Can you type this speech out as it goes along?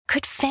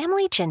Could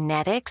family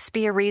genetics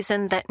be a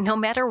reason that no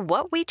matter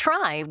what we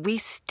try, we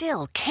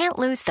still can't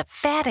lose the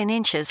fat and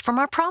inches from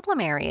our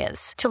problem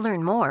areas? To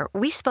learn more,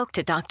 we spoke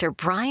to Dr.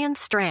 Brian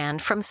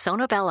Strand from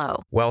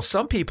Sonobello. While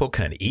some people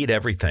can eat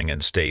everything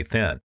and stay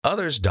thin,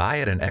 others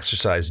diet and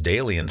exercise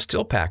daily and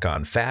still pack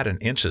on fat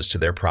and inches to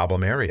their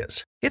problem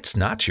areas. It's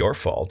not your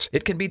fault.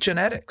 It can be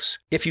genetics.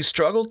 If you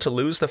struggle to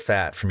lose the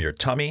fat from your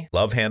tummy,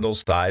 love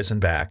handles, thighs, and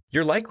back,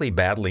 you're likely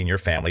battling your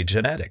family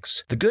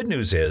genetics. The good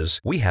news is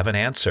we have an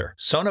answer.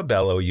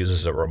 Sonobello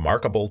uses a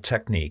remarkable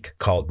technique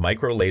called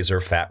microlaser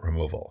fat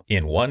removal.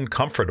 In one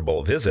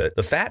comfortable visit,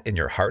 the fat in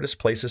your hardest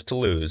places to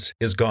lose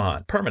is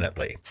gone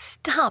permanently.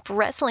 Stop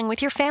wrestling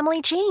with your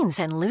family genes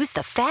and lose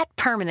the fat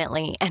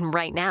permanently. And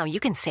right now,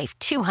 you can save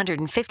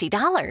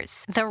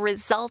 $250. The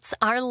results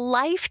are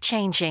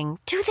life-changing.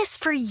 Do this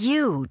for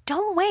you.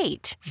 Don't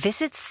wait.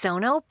 Visit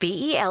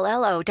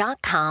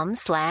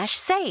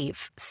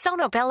sonobello.com/save.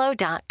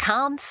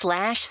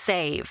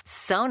 sonobello.com/save.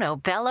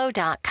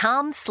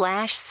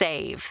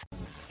 sonobello.com/save.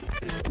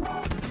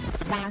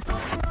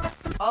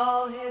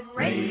 All Hit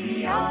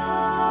Radio.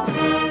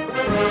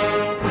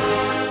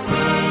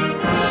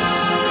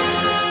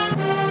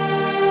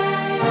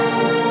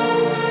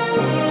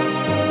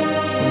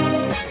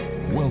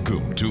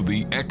 Welcome to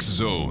the X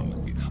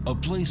Zone, a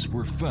place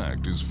where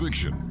fact is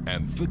fiction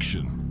and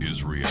fiction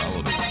is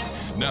reality.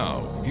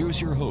 Now,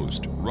 here's your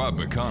host, Rob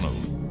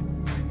McConnell.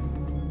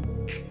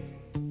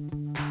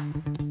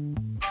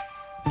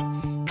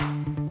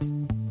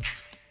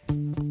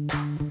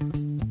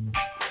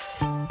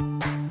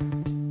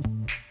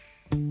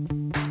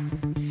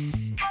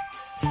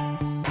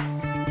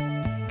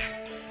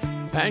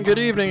 And good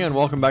evening, and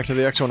welcome back to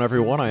the X Zone,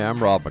 everyone. I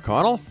am Rob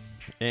McConnell.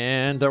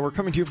 And we're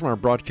coming to you from our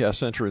broadcast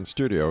center and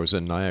studios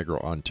in Niagara,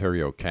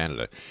 Ontario,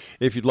 Canada.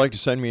 If you'd like to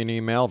send me an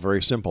email,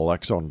 very simple,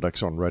 xzone at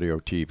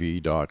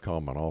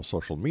xzoneradiotv.com, on all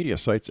social media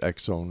sites,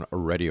 Xzone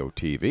Radio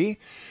TV.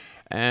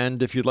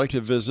 And if you'd like to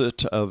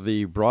visit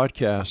the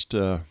broadcast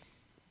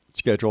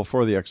schedule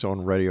for the X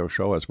Zone Radio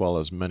Show, as well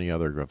as many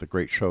other of the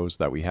great shows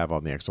that we have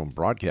on the X Zone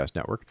Broadcast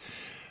Network,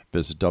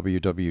 visit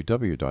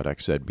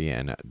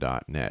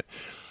www.xzbn.net.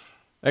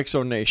 X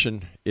Zone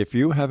Nation, if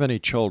you have any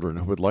children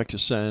who would like to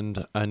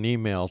send an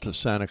email to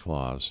Santa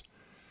Claus,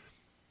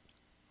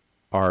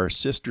 our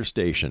sister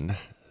station,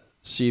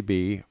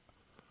 cbrtv.net,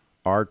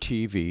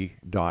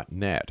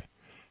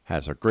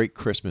 has a great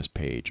Christmas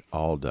page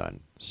all done.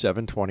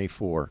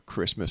 724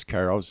 Christmas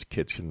carols.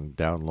 Kids can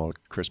download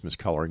Christmas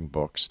coloring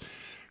books,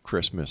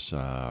 Christmas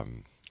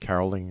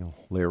caroling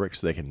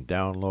lyrics. They can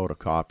download a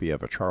copy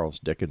of a Charles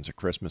Dickens A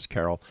Christmas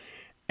Carol,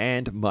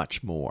 and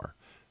much more.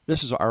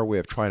 This is our way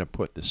of trying to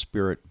put the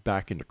spirit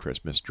back into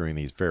Christmas during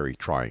these very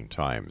trying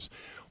times.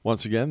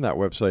 Once again, that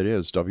website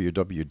is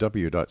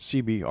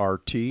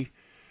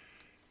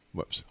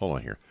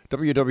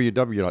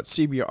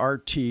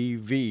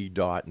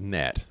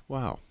www.cbrtv.net.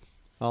 Wow,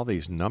 all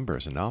these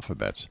numbers and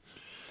alphabets.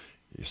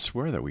 You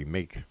swear that we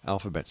make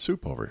alphabet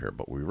soup over here,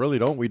 but we really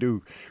don't. We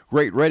do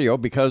great radio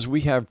because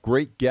we have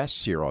great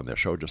guests here on this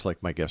show, just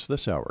like my guest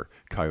this hour.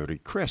 Coyote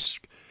Chris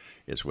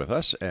is with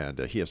us, and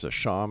he is a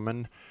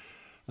shamanic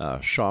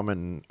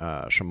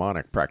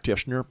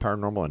practitioner,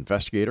 paranormal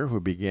investigator who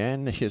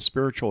began his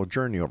spiritual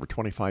journey over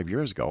 25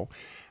 years ago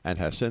and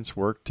has since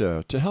worked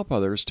to help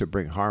others to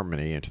bring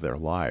harmony into their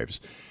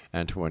lives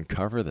and to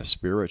uncover the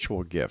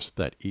spiritual gifts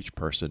that each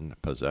person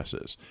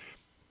possesses.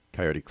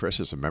 Coyote Chris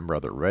is a member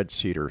of the Red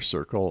Cedar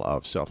Circle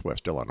of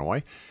Southwest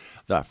Illinois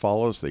that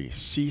follows the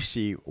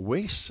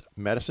COYOTE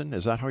medicine.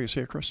 Is that how you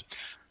say it, Chris?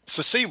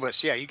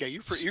 COYOTE, yeah,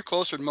 you're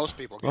closer than most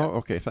people. Oh,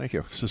 okay, thank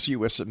you.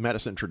 COYOTE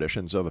medicine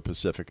traditions of the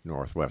Pacific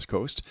Northwest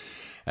Coast,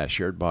 as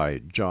shared by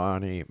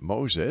Johnny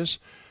Moses.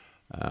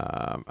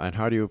 And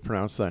how do you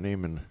pronounce that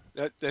name?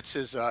 That's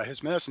his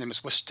medicine name is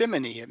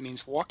Westimony. It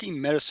means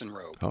walking medicine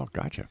robe. Oh,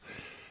 gotcha.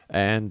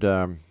 And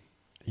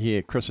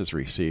Chris has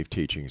received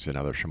teachings in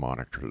other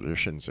shamanic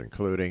traditions,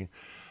 including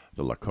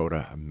the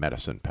Lakota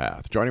medicine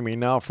path. Joining me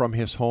now from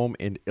his home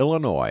in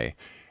Illinois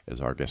is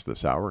our guest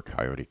this hour,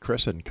 Coyote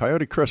Chris. And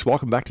Coyote Chris,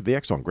 welcome back to the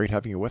X Zone. Great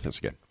having you with us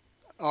again.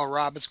 Oh,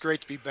 Rob, it's great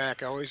to be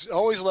back. I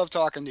always love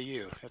talking to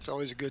you. It's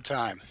always a good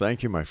time.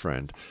 Thank you, my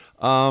friend.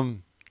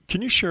 Can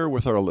you share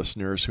with our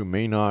listeners who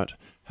may not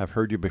have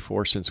heard you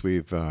before, since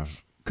we've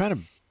kind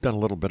of done a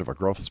little bit of a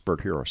growth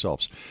spurt here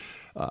ourselves,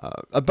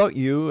 about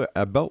you,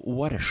 about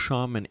what a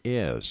shaman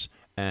is,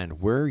 and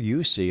where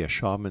you see a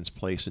shaman's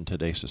place in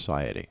today's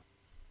society?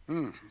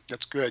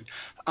 That's good.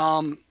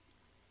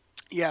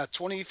 Yeah,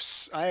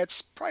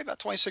 it's probably about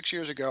 26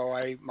 years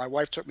ago. My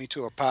wife took me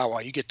to a powwow.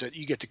 You get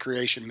the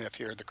creation myth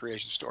here, the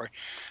creation story,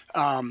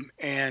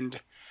 and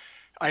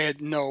I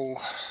had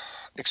no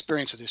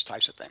experience with these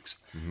types of things,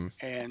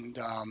 and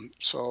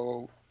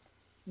so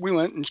we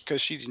went because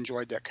she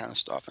enjoyed that kind of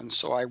stuff, and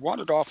so I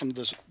wandered off into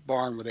this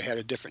barn where they had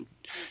a different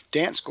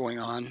dance going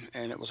on,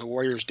 and it was a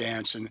warrior's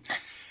dance, and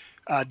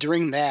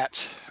During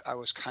that, I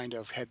was kind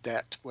of had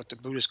that, what the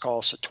Buddhists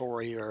call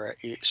satori, or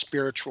a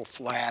spiritual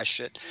flash.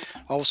 That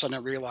all of a sudden I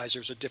realized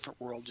there's a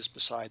different world just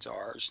besides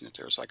ours, and that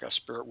there's like a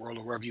spirit world,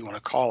 or whatever you want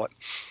to call it,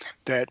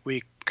 that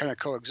we kind of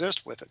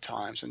coexist with at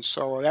times. And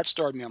so that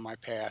started me on my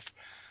path.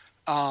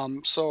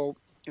 So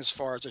as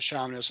far as the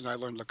shamanism, I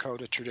learned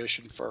Lakota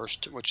tradition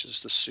first, which is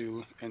the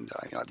Sioux and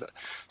the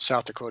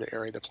South Dakota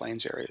area, the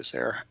Plains areas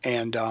there.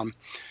 And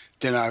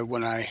then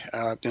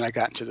I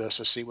got into this,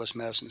 the Sea West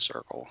Medicine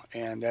Circle,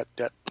 and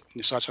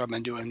so that's what I've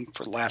been doing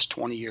for the last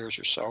 20 years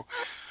or so.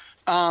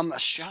 A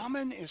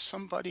shaman is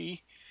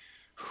somebody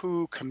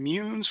who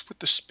communes with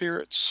the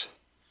spirits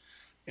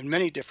in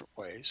many different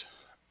ways,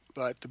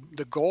 but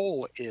the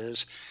goal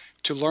is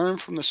to learn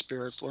from the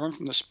spirits, learn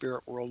from the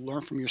spirit world,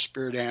 learn from your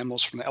spirit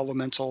animals, from the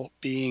elemental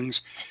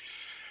beings,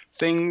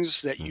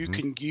 things that you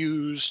can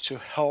use to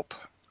help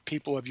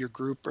people of your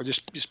group, or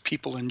just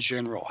people in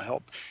general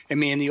help. I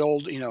mean, in the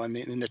old,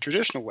 in the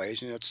traditional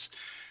ways, it's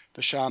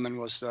the shaman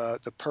was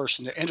the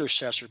person, the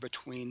intercessor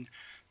between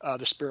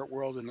the spirit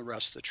world and the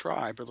rest of the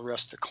tribe, or the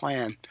rest of the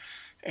clan.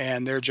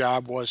 And their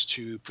job was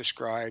to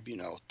prescribe,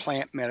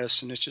 plant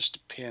medicine. It just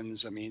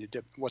depends. I mean,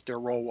 what their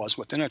role was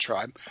within a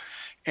tribe.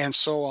 And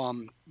so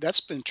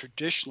that's been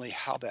traditionally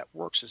how that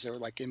works, is they're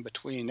like in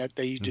between that.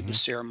 They did the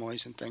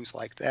ceremonies and things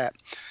like that.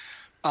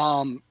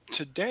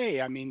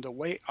 Today, I mean, the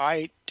way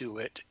I do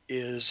it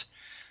is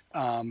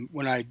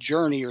when I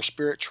journey or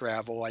spirit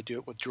travel, I do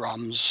it with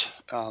drums,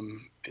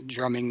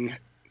 drumming,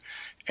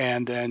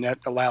 and then that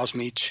allows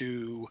me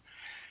to,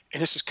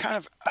 and this is kind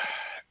of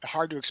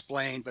hard to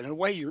explain, but in a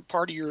way,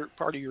 part of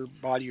your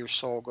body or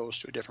soul goes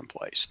to a different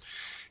place.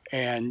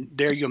 And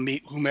there you'll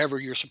meet whomever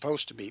you're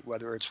supposed to meet,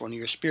 whether it's one of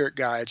your spirit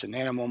guides, an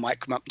animal might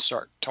come up and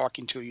start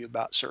talking to you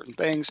about certain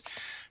things,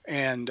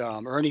 and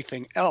or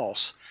anything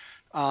else.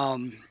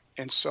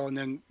 And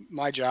then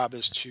my job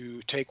is to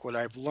take what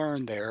I've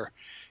learned there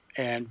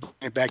and bring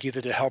it back,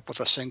 either to help with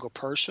a single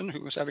person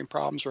who was having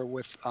problems, or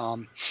with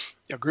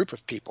a group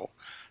of people.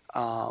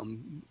 A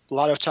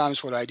lot of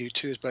times what I do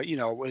too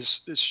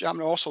is,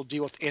 shaman also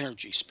deal with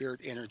energy,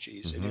 spirit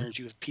energies, and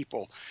energy with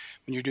people.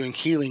 When you're doing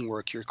healing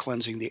work, you're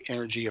cleansing the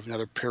energy of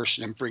another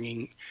person and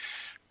bringing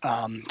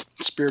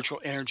spiritual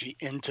energy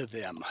into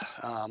them,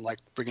 like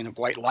bringing a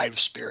white light of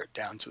spirit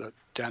down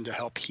to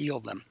help heal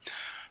them.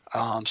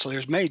 So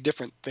there's many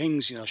different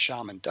things,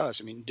 shaman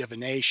does. I mean,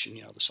 divination,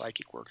 the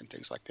psychic work and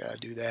things like that. I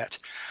do that.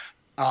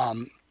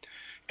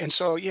 And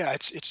so,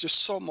 it's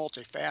just so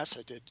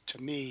multifaceted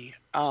to me.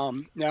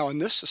 Now, in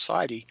this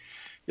society,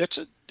 that's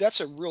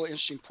a real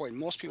interesting point.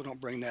 Most people don't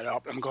bring that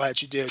up. I'm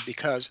glad you did,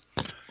 because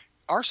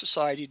our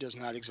society does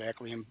not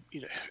exactly,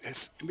 it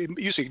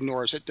usually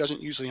ignores it,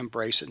 doesn't usually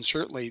embrace it, and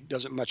certainly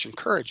doesn't much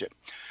encourage it.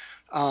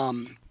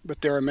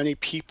 But there are many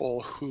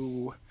people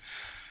who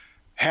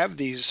have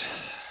these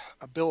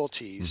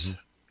abilities,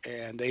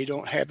 and they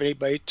don't have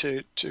anybody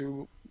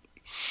to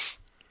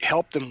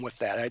help them with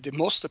that.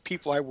 Most of the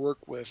people I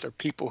work with are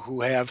people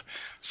who have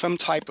some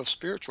type of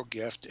spiritual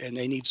gift, and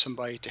they need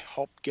somebody to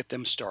help get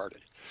them started.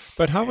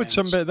 But how would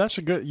somebody,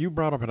 you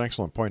brought up an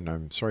excellent point, and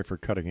I'm sorry for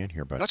cutting in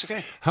here, but that's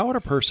okay. How would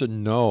a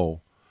person know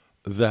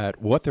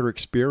that what they're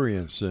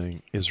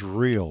experiencing is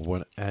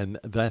real, and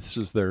this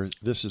is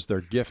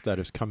their gift that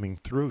is coming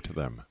through to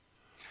them?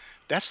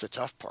 That's the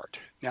tough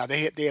part. Now,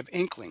 they have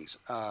inklings,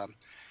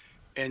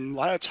 and a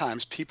lot of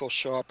times people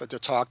show up to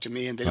talk to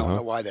me, and they don't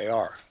know why they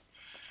are.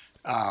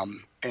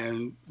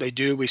 And they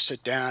do. We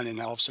sit down, and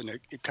all of a sudden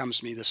it comes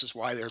to me, this is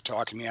why they're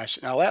talking to me.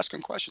 And I'll ask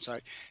them questions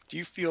like, do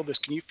you feel this?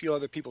 Can you feel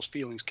other people's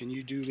feelings? Can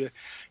you do the?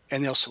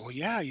 And they'll say, well,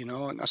 yeah,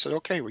 and I said,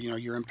 okay, well,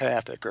 you're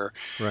empathic, or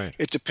right.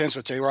 It depends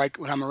what they like.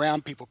 When I'm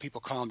around people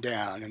calm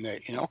down, and they,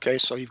 okay,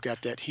 so you've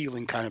got that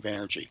healing kind of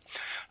energy.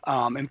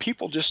 And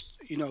people just,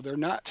 they're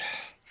not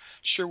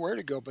sure where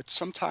to go, but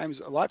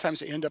a lot of times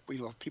they end up,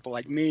 with people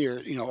like me,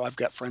 or, I've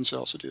got friends that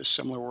also do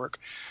similar work.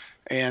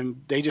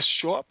 And they just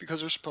show up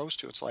because they're supposed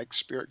to. It's like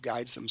spirit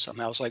guides them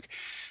somehow. It's like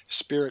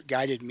spirit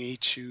guided me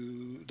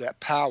to that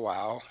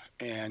powwow,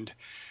 and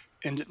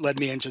it led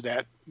me into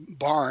that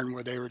barn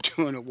where they were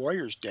doing a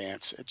warrior's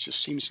dance. It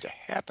just seems to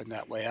happen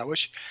that way. I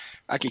wish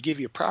I could give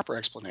you a proper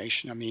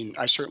explanation. I mean,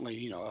 I certainly,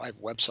 I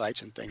have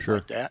websites and things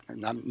like that,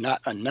 and I'm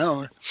not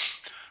unknown.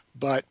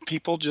 But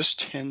people just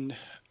tend,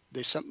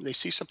 they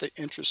see something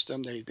interests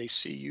them. They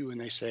see you,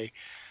 and they say,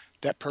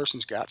 that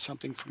person's got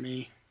something for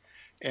me.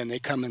 And they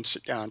come and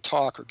sit down and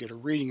talk, or get a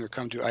reading, or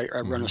come to. I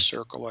run a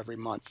circle every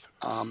month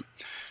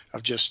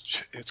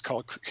it's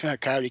called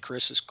Coyote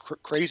Chris's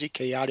Crazy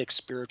Chaotic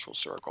Spiritual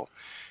Circle,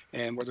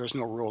 and where there's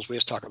no rules, we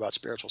just talk about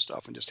spiritual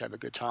stuff and just have a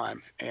good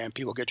time. And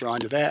people get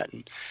drawn to that,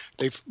 and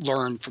they've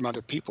learned from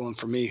other people and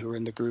from me who are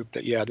in the group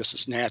that this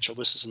is natural,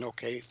 this is an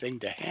okay thing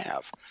to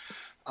have.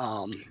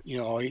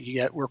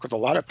 You work with a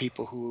lot of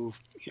people who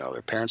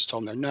their parents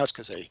told them they're nuts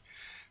because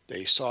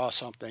they saw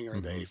something,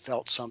 or they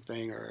felt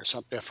something, or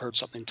something. They've heard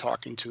something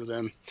talking to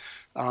them.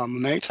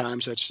 Many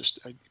times that's just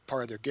a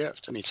part of their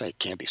gift. I mean, it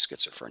can be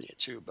schizophrenia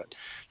too, but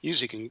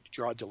usually you can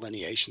draw a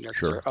delineation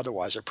there.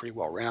 Otherwise, they're pretty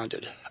well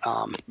rounded.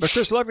 But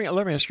Chris, let me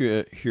ask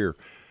you here: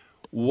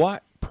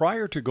 what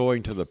Prior to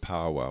going to the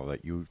powwow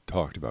that you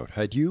talked about,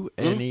 had you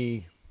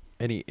any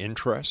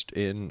interest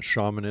in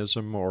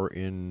shamanism or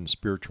in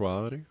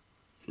spirituality?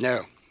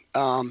 No.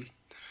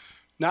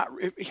 Not.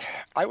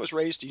 I was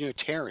raised a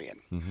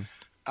Unitarian,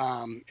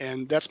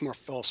 and that's more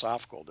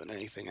philosophical than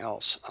anything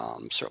else.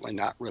 Certainly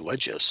not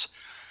religious.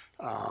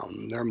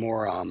 They're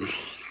more.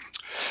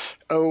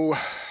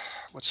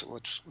 What's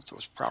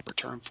the proper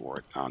term for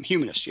it?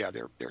 Humanists. Yeah,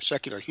 they're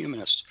secular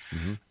humanists,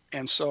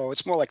 and so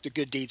it's more like the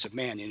good deeds of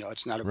man.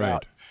 It's not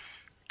about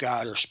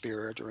God or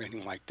spirit or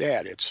anything like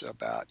that. It's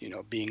about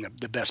being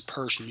the best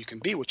person you can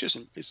be, which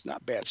it's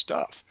not bad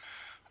stuff.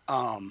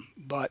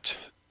 But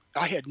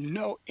I had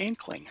no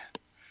inkling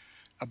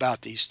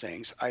about these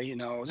things.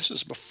 This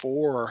is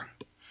before.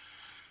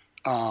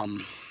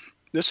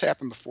 This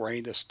happened before any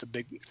of this, the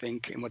big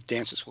thing came with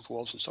Dances with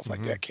Wolves and stuff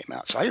like that came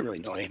out. So I didn't really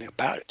know anything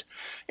about it.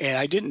 And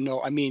I didn't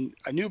know, I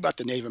knew about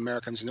the Native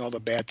Americans and all the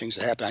bad things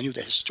that happened. I knew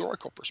the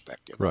historical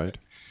perspective of it,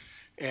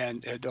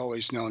 and had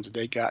always known that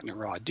they'd gotten a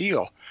raw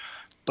deal.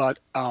 But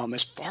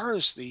as far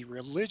as the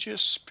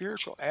religious,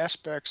 spiritual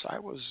aspects, I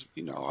was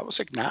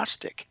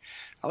agnostic.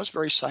 I was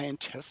very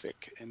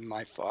scientific in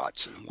my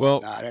thoughts and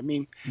whatnot.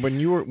 When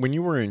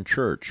you were in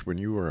church, when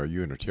you were a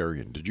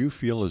Unitarian, did you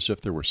feel as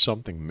if there was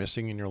something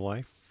missing in your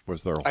life?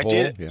 Was there a hole? I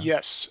did. Yeah.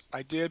 Yes,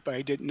 I did, but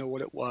I didn't know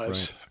what it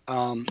was.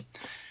 Right.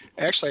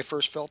 Actually, I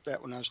first felt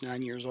that when I was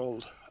 9 years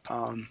old.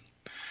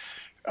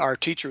 Our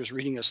teacher was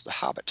reading us The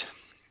Hobbit,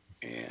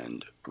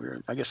 and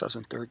I guess I was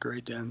in third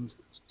grade then,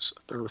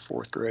 third or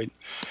fourth grade,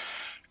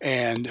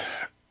 and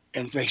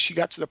she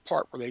got to the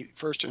part where they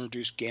first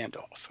introduced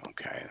Gandalf,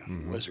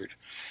 wizard,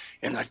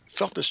 and I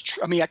felt this.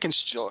 I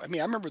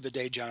remember the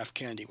day John F.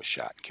 Kennedy was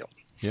shot and killed.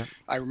 Yeah,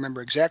 I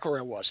remember exactly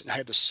where I was, and I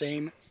had the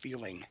same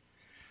feeling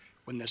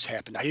when this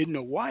happened. I didn't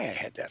know why I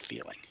had that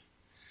feeling,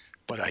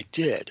 but I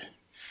did.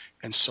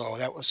 And so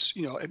that was,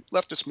 it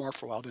left its mark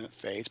for a while, then it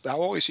fades. But I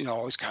always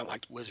kind of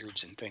liked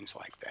wizards and things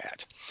like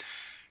that.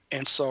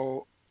 And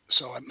so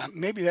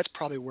maybe that's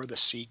probably where the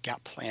seed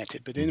got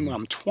planted. But then when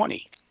I'm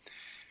 20,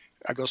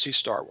 I go see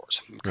Star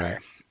Wars. Okay. Right.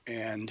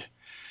 And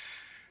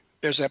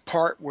there's that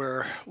part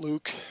where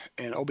Luke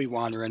and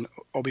Obi-Wan are in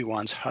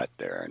Obi-Wan's hut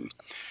there, and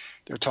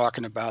they're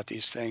talking about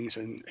these things,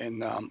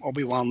 and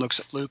Obi-Wan looks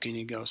at Luke and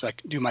he goes, I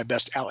do my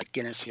best Alec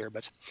Guinness here,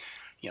 but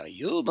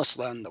you must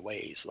learn the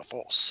ways of the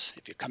Force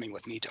if you're coming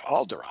with me to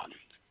Alderaan.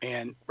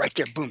 And right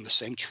there, boom, the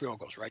same trill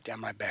goes right down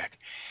my back.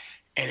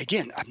 And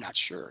again, I'm not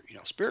sure.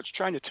 Spirit's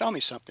trying to tell me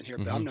something here,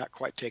 but I'm not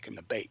quite taking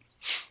the bait.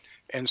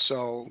 And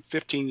so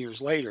 15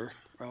 years later,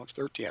 12,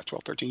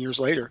 13 years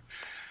later,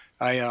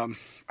 I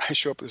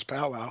show up at this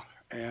powwow,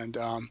 and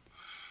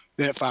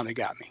then it finally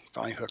got me,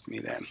 finally hooked me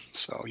then.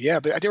 So, yeah,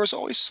 but there was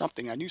always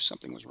something. I knew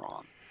something was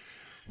wrong.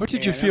 What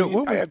did you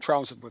feel? I had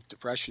problems with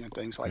depression and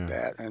things like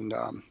that, and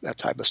that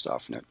type of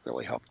stuff, and it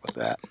really helped with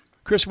that.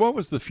 Chris, what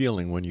was the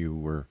feeling when you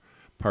were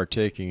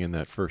partaking in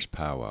that first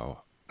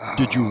powwow?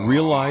 Did you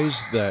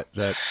realize that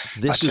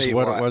this is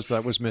what it was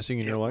that was missing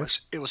in your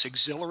life? It was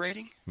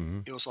exhilarating.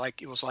 It was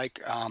like you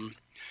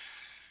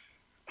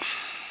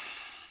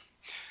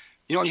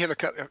have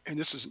and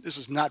this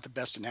is not the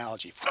best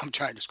analogy for what I'm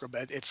trying to describe,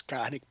 but it's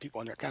kind of, I think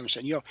people in their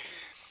conversation,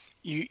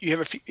 you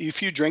have a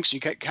few drinks and you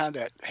get kind of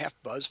that half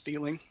buzz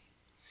feeling.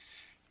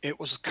 It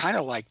was kind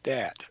of like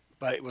that,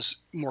 but it was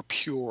more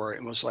pure.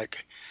 It was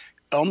like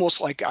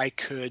almost like I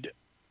could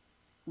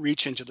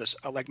reach into this,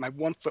 like my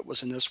one foot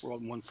was in this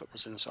world and one foot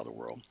was in this other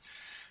world,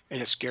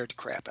 and it scared the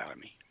crap out of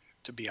me,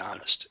 to be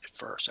honest, at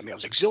first. I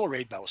was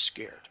exhilarated, but I was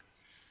scared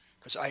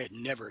because I had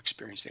never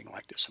experienced anything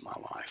like this in my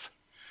life.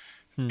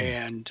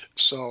 And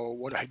so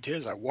what I did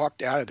is I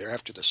walked out of there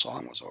after the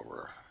song was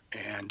over,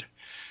 and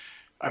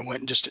I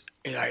went and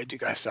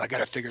I said, I got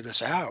to figure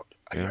this out.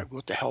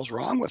 What the hell's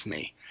wrong with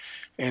me?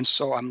 And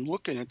so I'm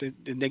looking at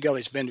they got all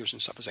these vendors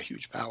and stuff. It was a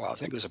huge powwow. I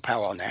think it was a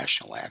powwow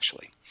national,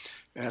 actually.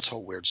 And that's a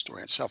whole weird story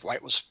in itself.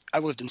 I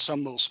lived in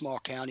some little small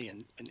county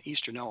in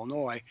eastern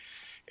Illinois,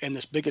 and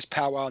this biggest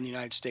powwow in the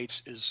United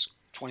States is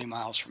 20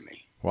 miles from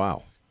me.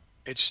 Wow.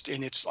 It's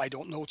I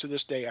don't know to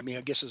this day. I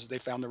guess they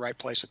found the right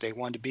place that they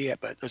wanted to be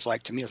at, but it's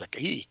like, to me, it's like,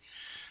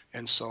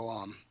 and so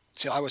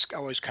I always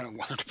kind of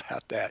wondered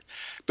about that.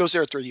 But I was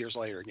there 3 years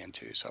later again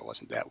too, so it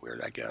wasn't that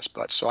weird, I guess.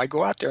 But so I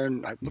go out there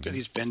and I look at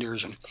these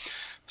vendors, and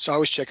so I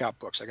always check out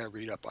books. I got to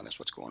read up on this,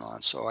 what's going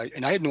on. So I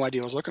had no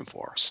idea what I was looking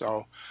for.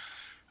 So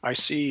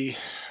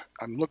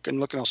I'm looking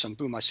all of a sudden,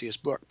 boom, I see his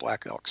book,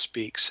 Black Elk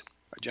Speaks,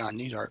 by John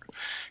Neidhart.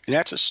 And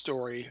that's a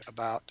story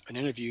about an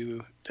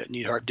interview that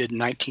Neidhart did in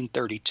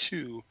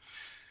 1932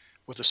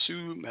 with a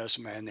Sioux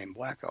medicine man named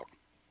Black Elk.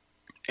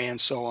 And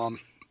so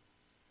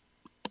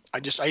I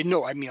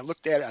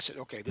looked at it, I said,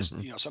 okay, this,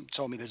 something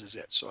told me this is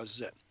it. So this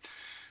is it.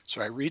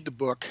 So I read the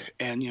book,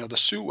 and, the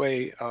Sioux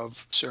way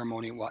of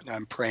ceremony and whatnot,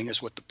 I'm praying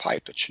is with the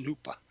pipe, the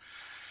Chinoopa.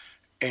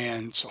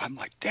 And so I'm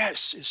like, that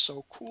is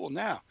so cool.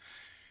 Now,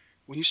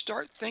 when you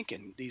start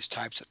thinking these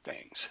types of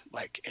things,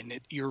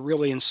 you're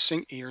really in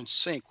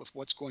sync with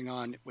what's going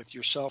on with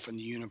yourself and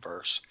the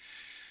universe,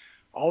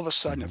 all of a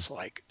sudden it's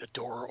like the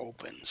door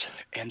opens.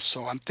 And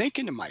so I'm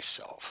thinking to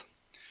myself,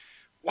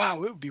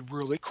 wow, it would be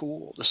really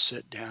cool to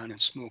sit down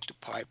and smoke the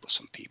pipe with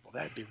some people.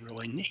 That'd be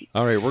really neat.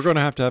 All right, we're going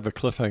to have a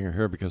cliffhanger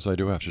here because I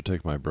do have to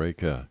take my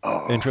break.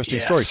 Interesting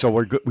yes. story. So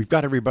we've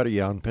got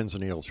everybody on pins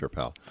and needles here,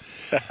 pal.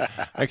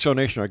 Exo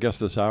Nation, our guest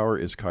this hour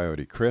is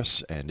Coyote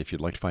Chris. And if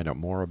you'd like to find out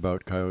more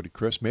about Coyote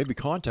Chris, maybe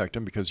contact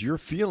him because you're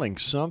feeling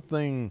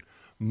something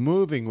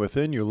moving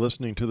within you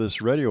listening to this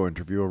radio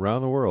interview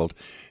around the world.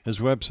 His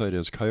website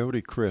is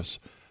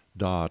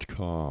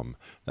coyotechris.com.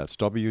 That's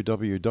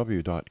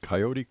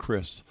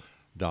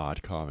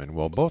www.coyotechris.com. And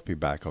we'll both be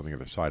back on the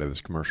other side of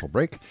this commercial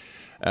break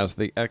as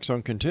the X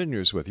Zone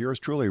continues with yours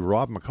truly,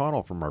 Rob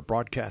McConnell, from our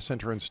broadcast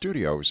center and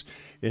studios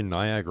in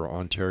Niagara,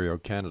 Ontario,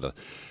 Canada.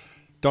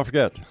 Don't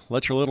forget,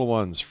 let your little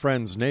ones,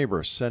 friends,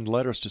 neighbors send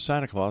letters to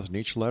Santa Claus, and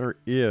each letter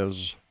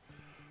is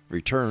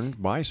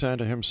returned by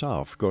Santa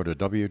himself. Go to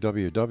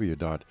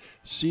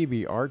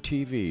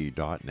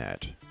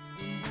www.cbrtv.net.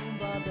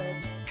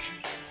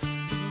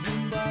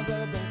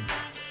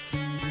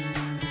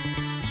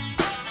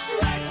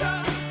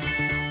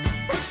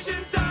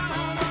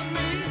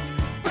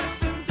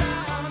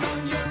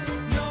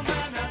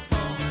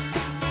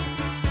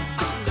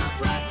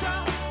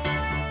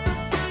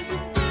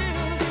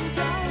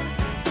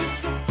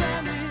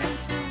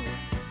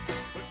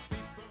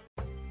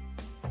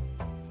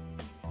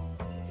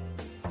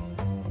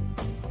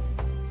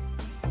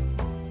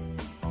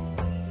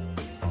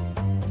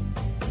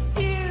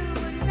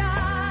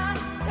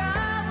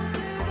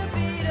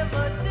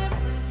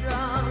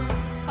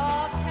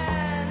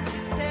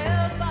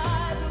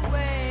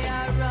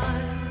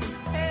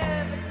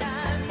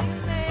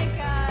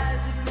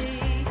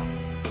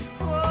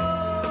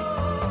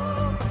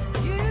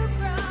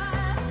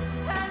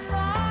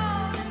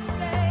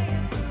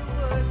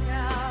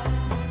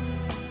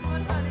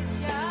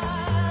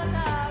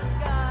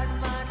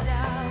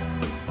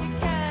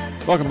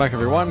 Welcome back,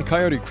 everyone.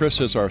 Coyote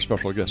Chris is our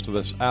special guest of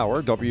this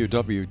hour.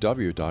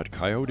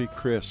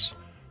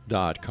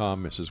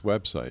 www.coyotechris.com is his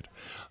website.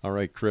 All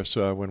right, Chris.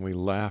 When we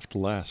last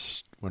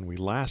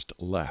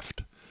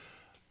left,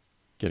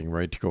 getting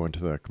ready to go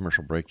into the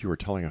commercial break, you were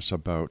telling us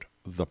about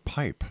the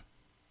pipe.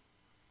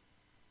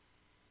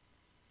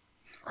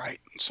 Right.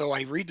 So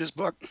I read this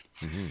book,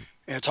 and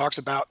it talks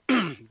about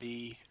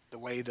the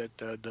way that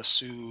the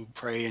Sioux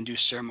pray and do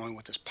ceremony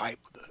with this pipe,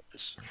 with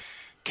this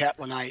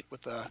catlinite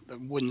with the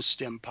wooden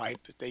stem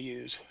pipe that they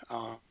use,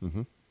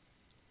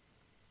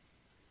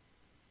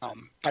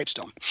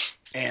 pipestone.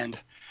 And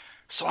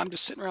so I'm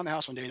just sitting around the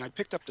house one day, and I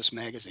picked up this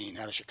magazine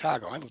out of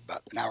Chicago. I lived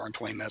about an hour and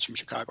 20 minutes from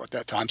Chicago at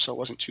that time, so it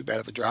wasn't too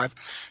bad of a drive.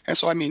 And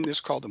so, this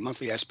is called the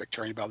Monthly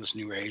Aspectarian, about this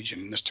New Age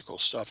and mystical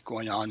stuff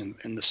going on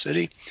in the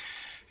city.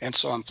 And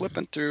so I'm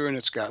flipping through, and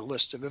it's got a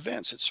list of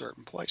events at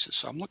certain places.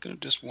 So I'm looking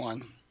at this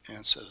one, and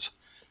it says,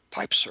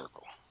 Pipe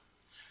Circle.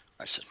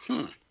 I said,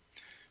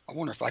 I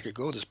wonder if I could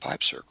go to this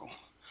pipe circle.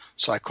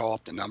 So I call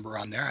up the number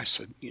on there. I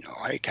said,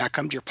 hey, can I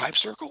come to your pipe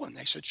circle? And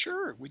they said,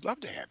 sure, we'd love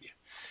to have you.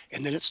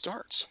 And then it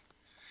starts.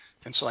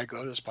 And so I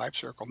go to this pipe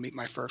circle, meet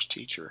my first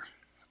teacher.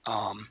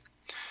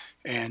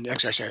 And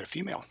actually I had a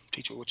female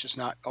teacher, which is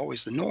not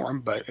always the norm,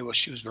 but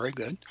she was very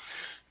good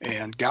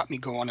and got me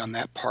going on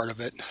that part of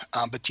it.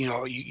 But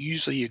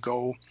usually you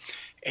go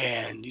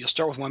and you'll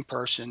start with one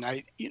person.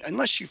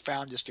 Unless you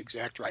found just the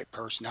exact right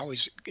person, I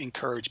always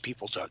encourage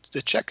people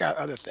to check out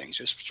other things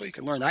just so you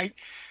can learn. I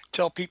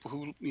tell people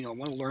who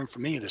want to learn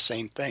from me the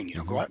same thing.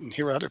 Go out and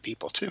hear other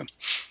people too.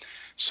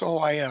 So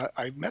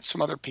I met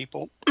some other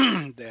people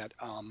that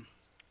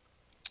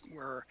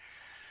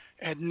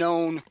had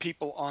known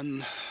people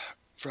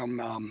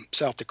from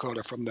South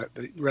Dakota, from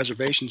the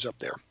reservations up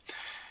there.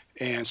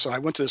 And so I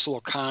went to this little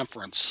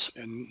conference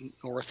in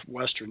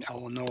northwestern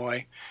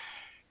Illinois.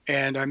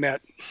 And I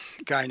met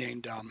a guy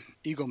named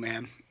Eagle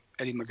Man,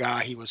 Eddie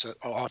McGuy. He was an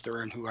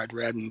author and who I'd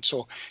read. And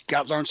so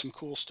learned some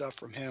cool stuff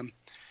from him.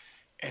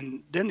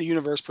 And then the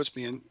universe puts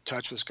me in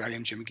touch with this guy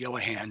named Jim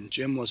Gillihan.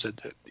 Jim was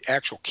the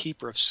actual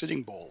keeper of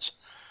Sitting Bull's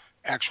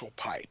actual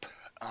pipe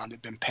that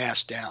had been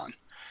passed down.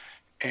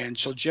 And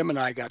so Jim and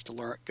I got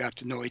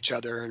to know each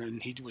other,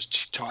 and he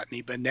taught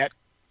me. But in that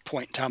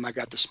point in time, I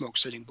got to smoke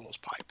Sitting Bull's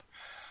pipe.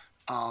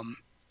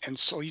 And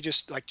so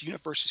the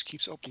universe just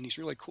keeps opening these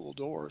really cool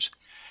doors.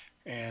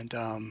 And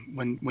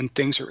when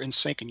things are in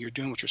sync and you're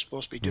doing what you're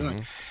supposed to be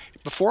doing.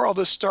 Before all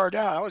this started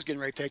out, I was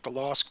getting ready to take the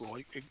law school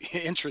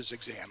entrance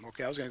exam.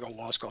 Okay, I was going to go to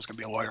law school. I was going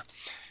to be a lawyer.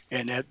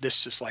 And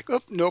this is like,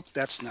 oh, nope,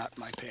 that's not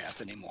my path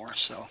anymore.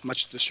 So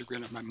much to the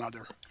chagrin of my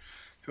mother,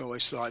 who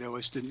always thought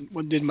I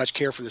didn't much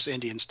care for this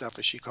Indian stuff,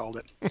 as she called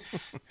it.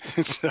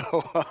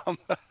 So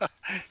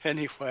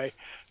anyway,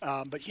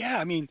 but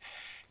yeah,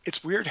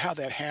 it's weird how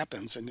that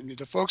happens. And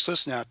the folks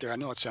listening out there, I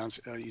know it sounds,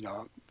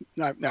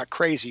 not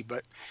crazy,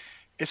 but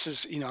this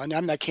is,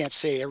 and I can't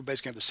say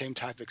everybody's going to have the same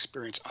type of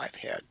experience I've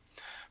had,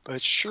 but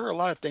it's sure a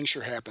lot of things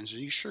sure happens,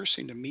 and you sure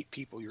seem to meet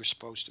people you're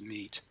supposed to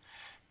meet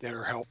that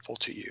are helpful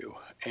to you.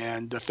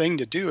 And the thing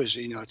to do is,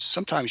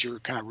 sometimes you're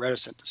kind of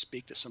reticent to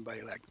speak to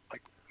somebody like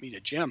me,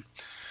 to Jim.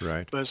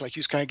 Right. But it's like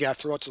you just kind of got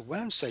to throw it to the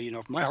wind and say,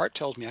 if my heart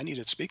tells me I need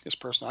to speak to this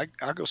person,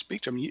 I'll go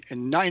speak to them.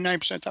 And 99%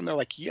 of the time they're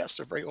like, yes,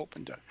 they're very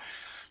open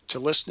to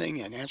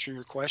listening and answering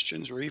your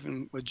questions, or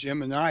even with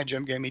Jim and I.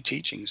 Jim gave me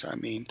teachings. I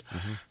mean,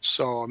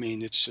 so I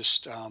mean, it's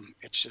just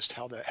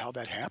how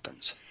that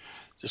happens.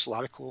 Just a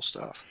lot of cool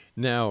stuff.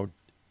 Now,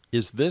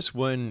 is this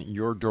when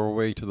your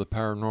doorway to the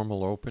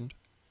paranormal opened?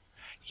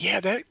 Yeah,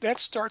 that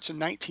starts in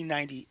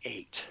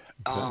 1998.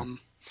 Okay.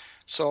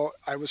 So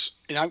I was,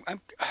 and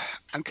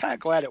I'm kind of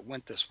glad it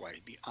went this way,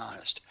 to be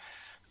honest,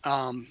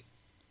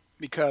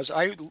 because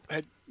I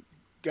had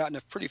gotten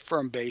a pretty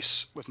firm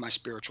base with my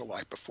spiritual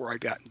life before I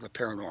got into the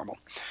paranormal,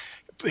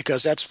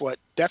 because that's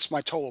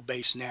my total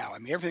base now. I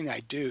mean, everything I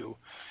do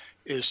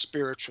is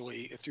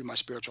spiritually, through my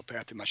spiritual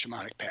path, through my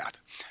shamanic path.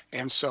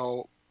 And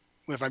so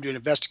if I'm doing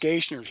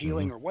investigation or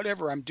healing or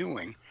whatever I'm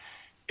doing,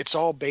 it's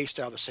all based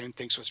out of the same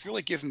thing. So it's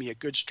really given me a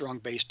good, strong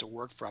base to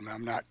work from. And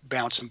I'm not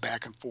bouncing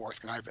back and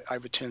forth. And I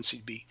have a tendency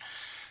to be,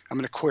 I'm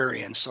an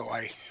Aquarian, so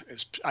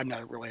I'm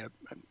not really an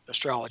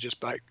astrologist,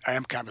 but I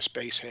am kind of a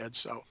space head.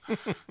 So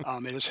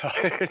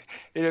it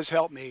has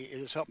helped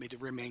me to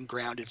remain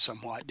grounded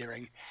somewhat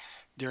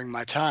during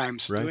my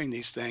times doing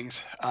these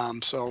things.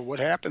 So what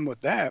happened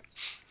with that?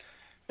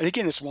 And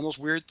again, it's one of those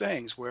weird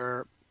things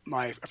where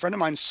a friend of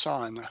mine's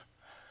son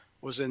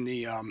was in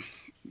the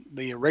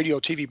radio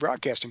TV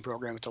broadcasting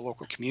program at the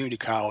local community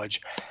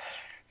college,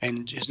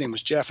 and his name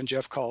was Jeff. And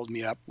Jeff called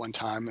me up one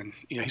time, and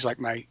he's like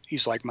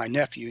my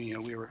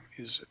nephew.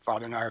 His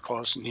father and I are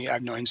close, and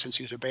I've known him since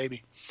he was a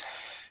baby.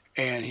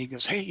 And he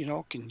goes, "Hey,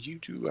 can you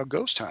do a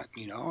ghost hunt?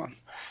 And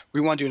we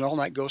want to do an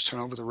all-night ghost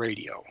hunt over the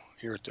radio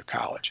here at the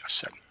college." I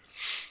said,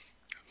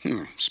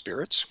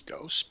 spirits,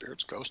 ghost,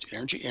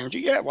 energy.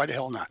 Yeah, why the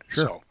hell not?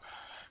 Sure. So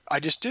I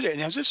just did it.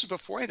 And this is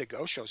before any of the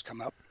ghost shows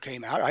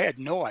came out. I had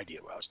no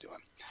idea what I was doing.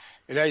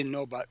 And I didn't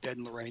know about Ed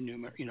and Lorraine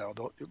Newman,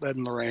 Ed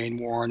and Lorraine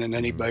Warren and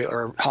anybody,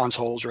 or Hans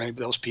Holz or any of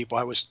those people.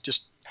 I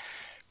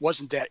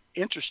wasn't that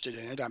interested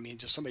in it. I mean,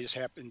 somebody just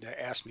happened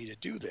to ask me to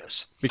do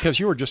this. Because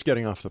you were just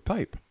getting off the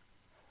pipe.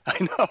 I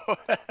know.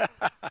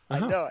 I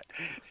know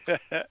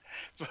it.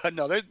 But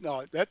no,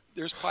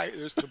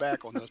 there's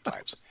tobacco in those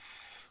pipes.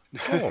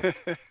 Oh.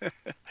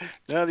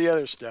 None of the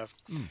other stuff.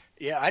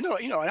 Yeah, I know.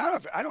 And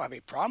I don't have any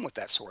problem with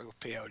that sort of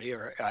peyote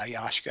or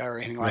ayahuasca or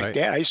anything like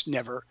that. It's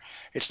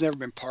never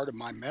been part of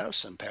my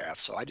medicine path,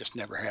 so I just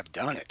never have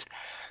done it.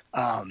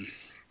 Not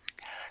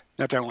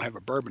that I won't have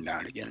a bourbon now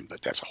and again,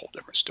 but that's a whole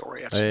different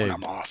story. That's when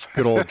I'm off.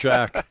 Good old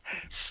Jack.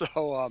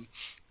 So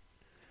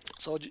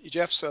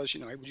Jeff says,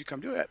 "Hey, would you come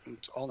do it?" And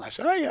I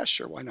said, "Oh yeah,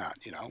 sure, why not?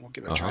 We'll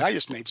give it a try." I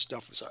just made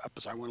stuff up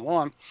as I went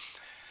along.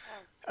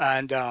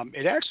 And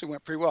it actually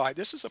went pretty well.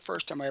 This is the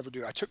first time I ever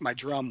do it. I took my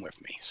drum with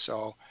me.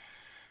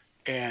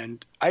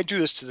 And I do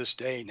this to this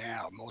day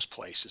now, most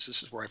places.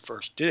 This is where I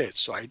first did it.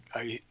 So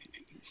I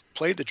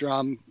played the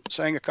drum,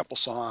 sang a couple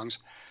songs,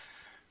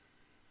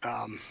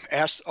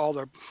 asked all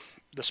the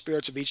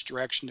spirits of each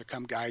direction to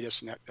come guide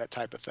us and that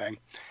type of thing.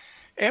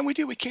 And we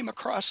came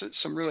across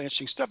some really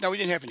interesting stuff. Now, we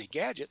didn't have any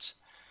gadgets.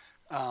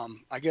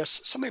 I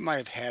guess somebody might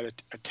have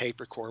had a tape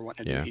recorder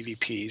wanting to do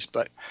EVPs,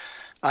 but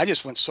I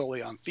just went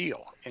solely on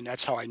feel, and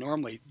that's how I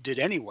normally did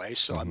anyway.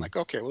 So I'm like,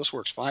 okay, well, this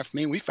works fine for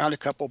me. We found a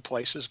couple of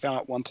places, found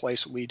out one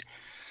place that we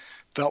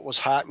felt was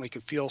hot, and we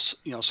could feel,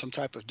 some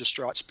type of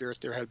distraught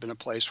spirit. There had been a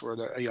place where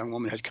a young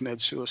woman had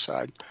committed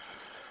suicide.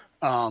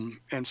 I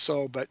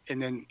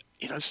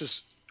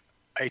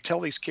tell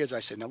these kids,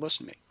 I said, now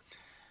listen to me.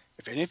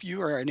 If any of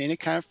you are in any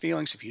kind of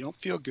feelings, if you don't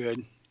feel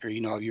good, or,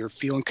 you're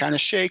feeling kind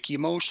of shaky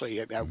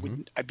emotionally,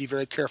 I'd be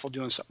very careful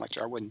doing something like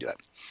that. I wouldn't do it.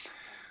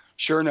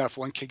 Sure enough,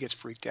 one kid gets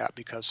freaked out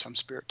because some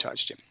spirit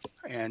touched him.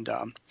 And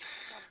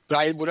what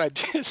I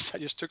did is I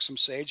just took some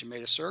sage and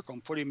made a circle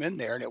and put him in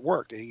there, and it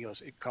worked. And he goes,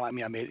 "It caught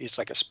me. It's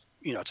like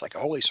a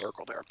holy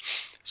circle there,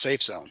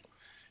 safe zone."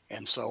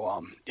 And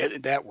so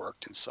that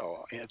worked. And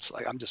so it's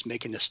like I'm just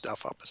making this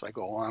stuff up as I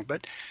go along.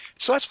 But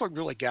so that's what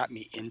really got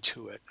me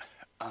into it,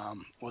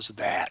 was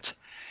that.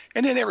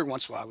 And then every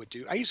once in a while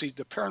I usually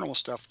the paranormal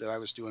stuff that I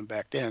was doing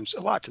back then,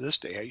 a lot to this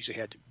day, I usually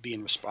had to be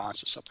in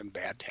response to something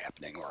bad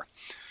happening or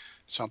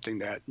something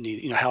that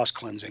needed, house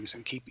cleansings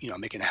and keep,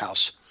 making the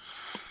house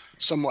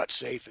somewhat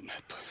safe and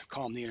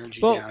calm the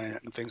energy down in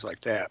it and things like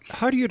that.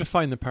 How do you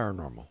define the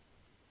paranormal?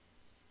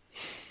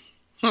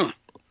 I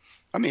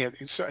mean,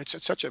 it's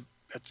such a,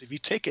 if you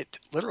take it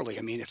literally,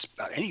 I mean, it's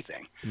about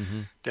anything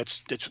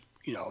that's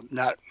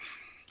not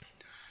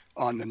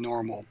on the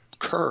normal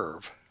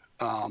curve.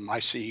 I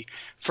see.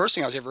 First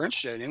thing I was ever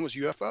interested in was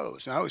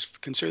UFOs, and I always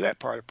consider that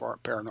part of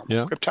paranormal.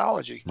 Yeah.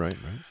 Cryptology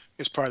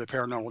is part of the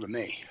paranormal to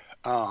me.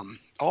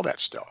 All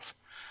that stuff.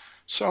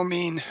 So, I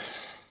mean,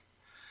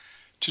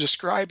 to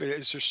describe it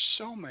is there's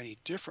so many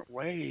different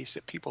ways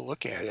that people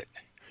look at it.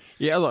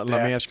 Yeah, let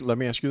me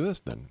ask you this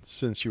then.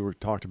 Since you were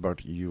talked about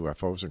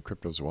UFOs and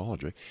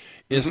cryptozoology,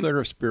 is there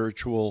a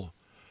spiritual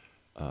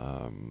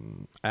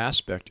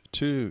aspect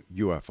to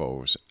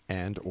UFOs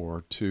and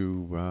or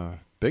to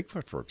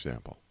Bigfoot, for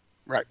example?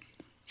 Right.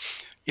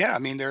 Yeah, I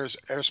mean, there's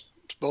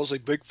supposedly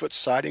Bigfoot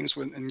sightings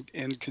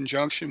in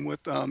conjunction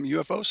with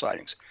UFO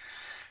sightings.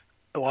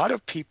 A lot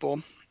of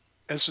people,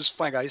 this is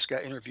funny, I just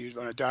got interviewed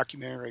on a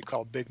documentary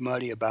called Big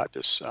Muddy about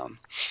this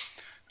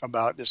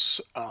about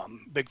this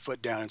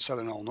Bigfoot down in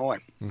southern Illinois.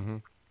 Mm-hmm.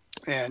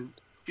 And,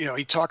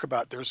 he talked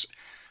about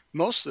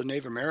most of the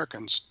Native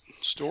American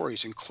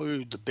stories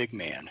include the big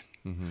man,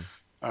 Mm-hmm.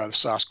 The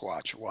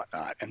Sasquatch or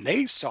whatnot, and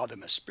they saw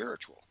them as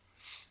spiritual,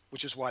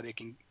 which is why they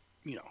can,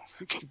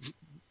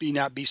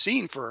 not be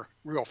seen for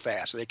real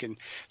fast.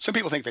 Some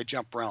people think they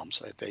jump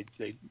realms, they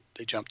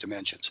jump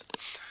dimensions.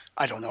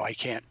 I don't know. I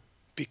can't.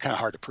 Be kind of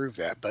hard to prove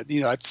that, but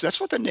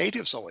that's what the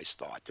natives always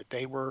thought, that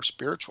they were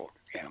spiritual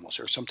animals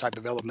or some type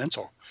of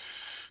elemental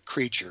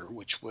creature,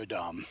 which would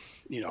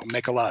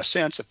make a lot of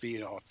sense if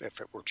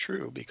it were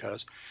true,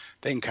 because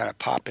they can kind of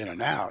pop in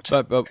and out.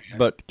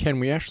 But can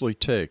we actually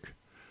take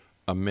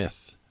a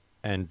myth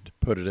and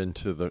put it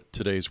into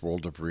today's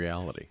world of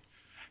reality?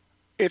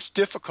 It's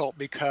difficult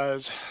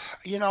because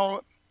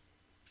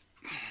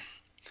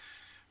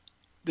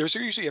there's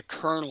usually a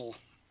kernel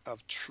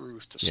of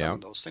truth to some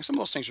of those things. Some of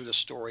those things are just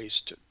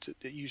stories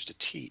that used to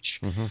teach.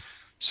 Mm-hmm.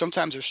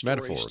 Sometimes they're stories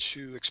Metaphors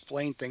to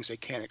explain things they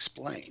can't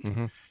explain.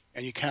 Mm-hmm.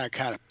 And you kind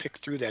of pick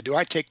through that. Do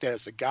I take that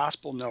as the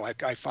gospel? No,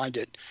 I find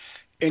it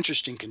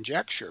interesting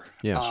conjecture.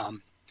 Yes.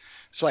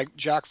 It's like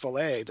Jacques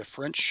Vallée, the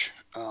French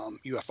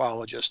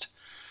ufologist,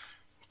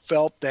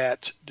 felt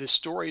that the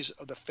stories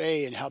of the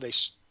Fae and how they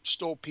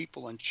stole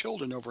people and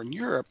children over in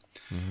Europe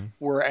mm-hmm.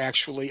 were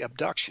actually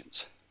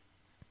abductions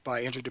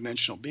by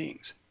interdimensional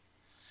beings.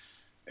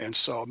 And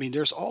so,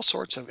 there's all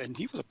sorts of, and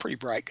he was a pretty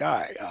bright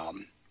guy.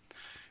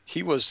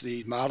 He was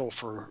the model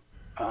for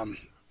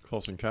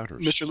Close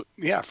Encounters.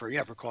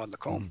 for Claude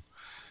Lacombe.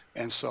 Mm-hmm.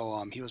 And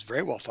so he was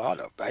very well thought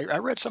of. I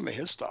read some of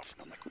his stuff,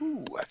 and I'm like,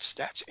 ooh,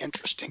 that's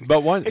interesting.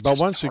 But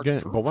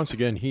once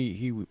again,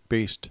 he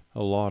based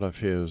a lot of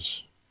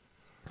his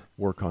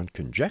work on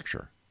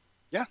conjecture.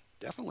 Yeah,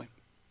 definitely.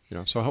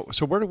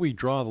 So where do we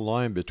draw the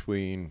line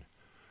between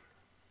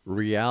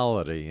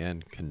reality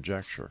and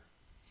conjecture?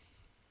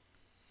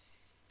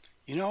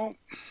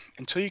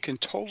 Until you can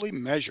totally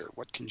measure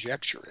what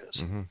conjecture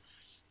is, mm-hmm.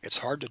 it's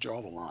hard to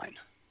draw the line.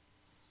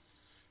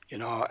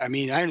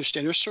 I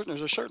understand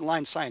there's a certain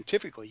line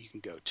scientifically you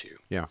can go to.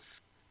 Yeah.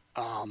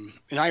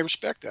 And I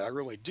respect that. I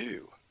really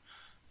do.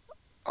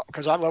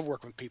 Because I love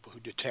working with people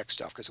who detect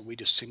stuff, because we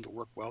just seem to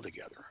work well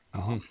together.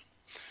 Mm-hmm.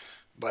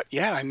 But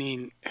yeah,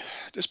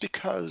 just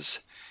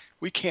because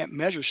we can't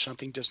measure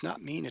something does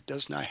not mean it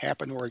does not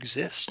happen or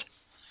exist.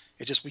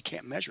 It's just we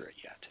can't measure it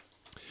yet.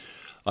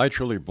 I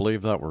truly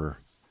believe that we're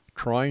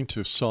trying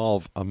to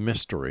solve a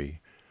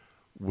mystery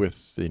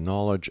with the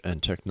knowledge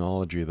and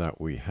technology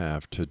that we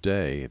have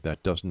today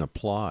that doesn't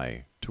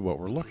apply to what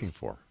we're looking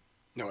for.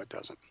 No, it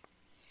doesn't.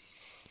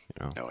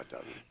 No, it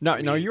doesn't.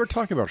 Now, you were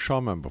talking about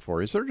shaman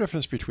before. Is there a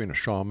difference between a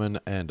shaman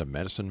and a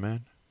medicine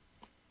man?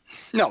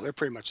 No, they're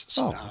pretty much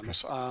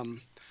synonymous.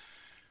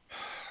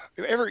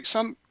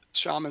 Some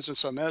shamans and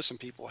some medicine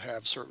people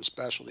have certain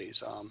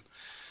specialties.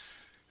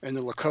 In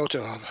the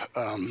Lakota,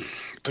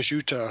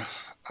 Pajuta,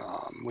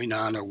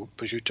 Winan, or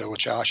Pajuta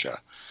Wachasha,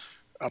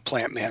 a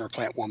plant man or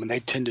plant woman, they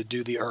tend to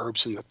do the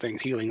herbs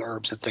and healing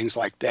herbs and things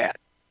like that.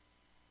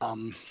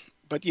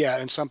 But yeah,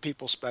 and some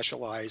people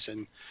specialize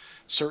in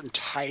certain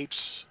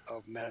types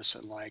of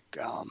medicine, like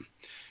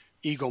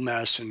eagle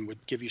medicine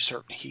would give you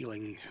certain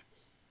healing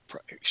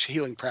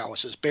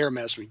prowesses. Bear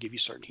medicine would give you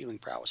certain healing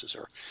prowesses,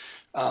 or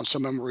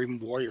some of them were even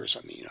warriors.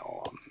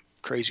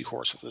 Crazy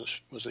Horse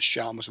was a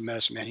shaman, was a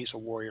medicine man. He's a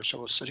warrior,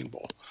 so was Sitting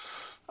Bull.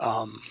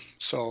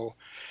 So,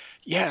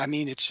 yeah,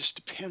 it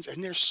just depends.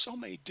 And there's so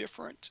many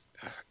different,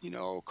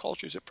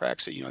 cultures that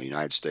practice it.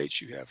 United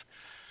States, you have,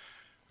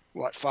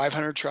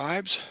 500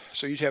 tribes?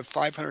 So you'd have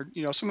 500,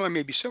 some of them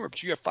may be similar,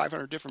 but you have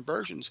 500 different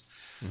versions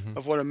mm-hmm.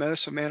 of what a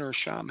medicine man or a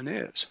shaman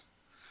is.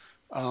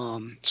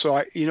 So,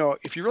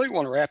 if you really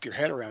want to wrap your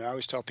head around it, I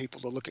always tell people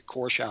to look at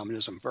core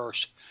shamanism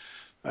first.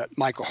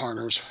 Michael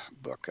Harner's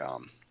book,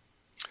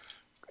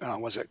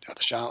 was it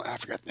the Shaman? I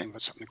forgot the name.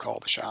 What's something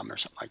called the Shaman or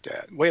something like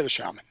that. Way of the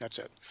Shaman. That's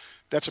it.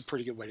 That's a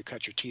pretty good way to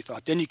cut your teeth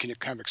off. Then you can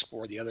kind of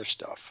explore the other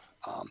stuff.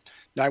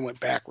 Now I went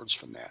backwards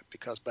from that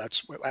because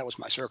that was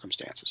my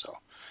circumstances. So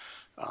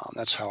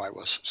that's how I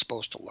was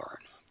supposed to learn.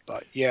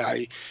 But yeah,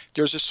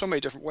 there's just so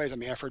many different ways.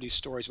 I've heard these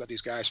stories about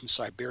these guys from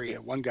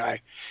Siberia. One guy,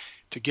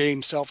 to get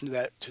himself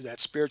into that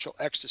spiritual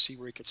ecstasy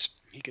where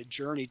he could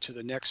journey to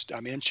the next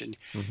dimension,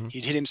 mm-hmm.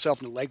 he'd hit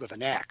himself in the leg with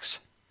an axe.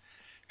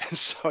 And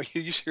so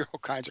you hear all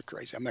kinds of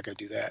crazy. I'm not going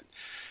to do that.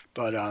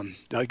 But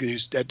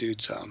that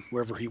dude's,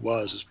 wherever he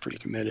was pretty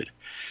committed.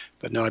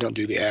 But no, I don't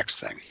do the axe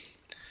thing.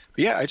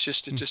 But yeah, it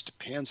just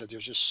depends. That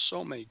there's just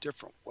so many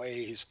different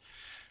ways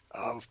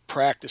of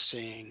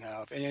practicing.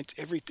 And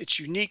it's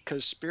unique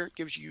because Spirit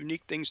gives you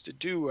unique things to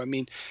do.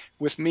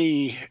 With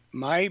me,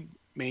 my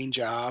main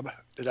job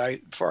as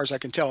far as I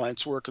can tell, and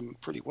it's working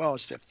pretty well,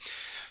 is to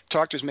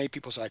talk to as many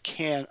people as I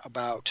can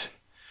about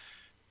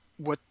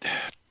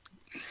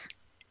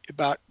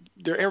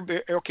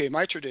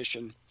my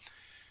tradition.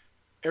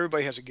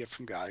 Everybody has a gift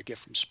from God, a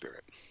gift from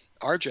Spirit.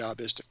 Our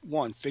job is to,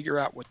 one, figure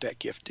out what that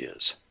gift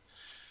is.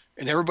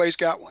 And everybody's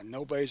got one.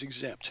 Nobody's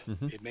exempt.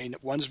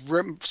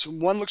 Mm-hmm.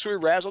 One looks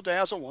really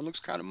razzle-dazzle, one looks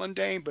kind of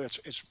mundane, but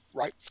it's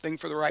right thing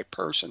for the right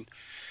person.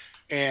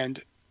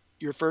 And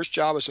your first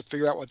job is to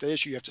figure out what that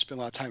is. You have to spend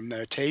a lot of time in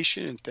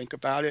meditation and think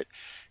about it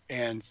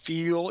and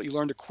feel. You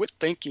learn to quit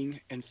thinking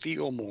and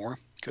feel more,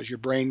 because your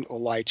brain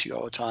will lie to you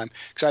all the time.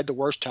 Because I had the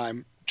worst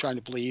time trying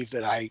to believe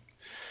that I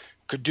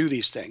could do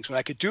these things. When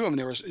I could do them,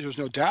 there was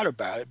no doubt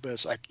about it. But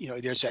it's like,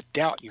 there's that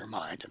doubt in your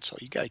mind, and so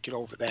you got to get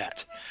over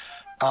that.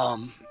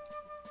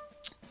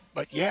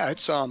 But yeah,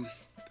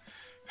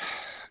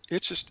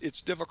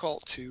 it's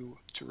difficult to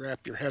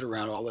wrap your head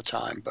around all the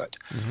time. But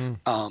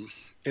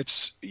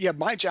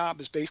my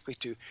job is basically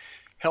to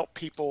help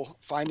people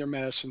find their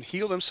medicine,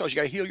 heal themselves. You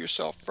got to heal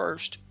yourself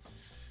first,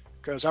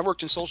 because I've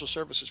worked in social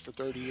services for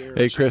 30 years.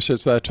 Hey, Chris,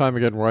 it's that time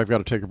again where I've got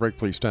to take a break.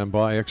 Please stand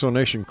by.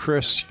 Exonation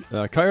Chris,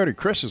 Coyote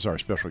Chris is our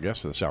special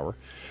guest this hour.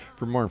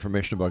 For more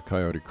information about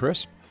Coyote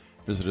Chris,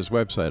 visit his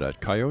website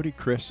at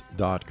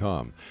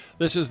coyotechris.com.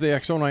 This is the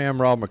X Zone. I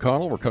am Rob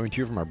McConnell. We're coming to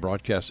you from our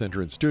broadcast center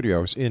and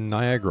studios in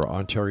Niagara,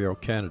 Ontario,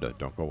 Canada.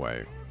 Don't go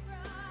away.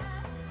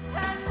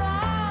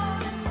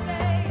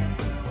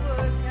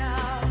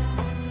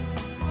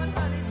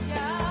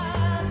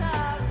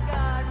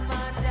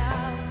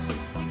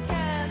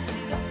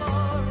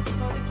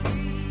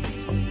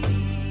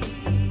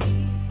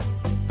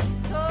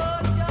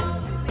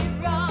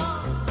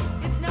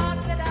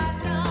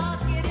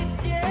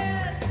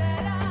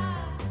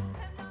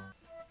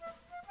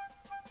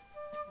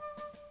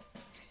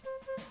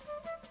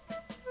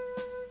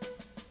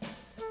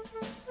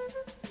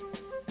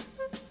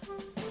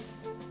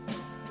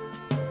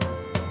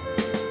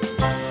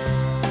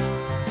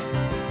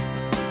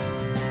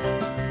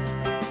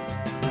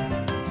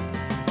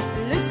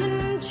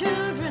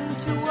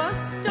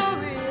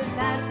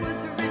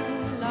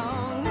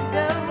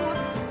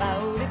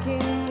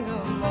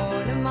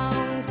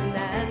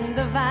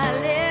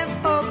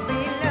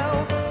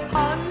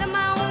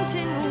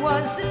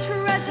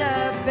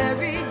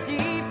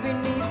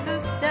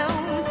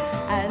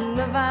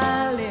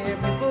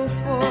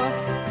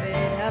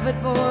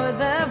 For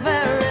their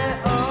very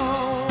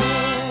own.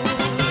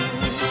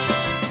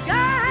 Go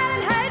ahead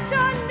and hate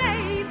your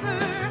neighbor.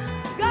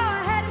 Go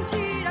ahead and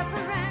cheat a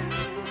friend.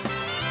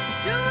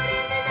 Do it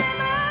in the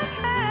name of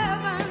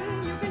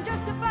heaven. You can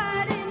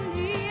justify it in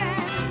the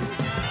end.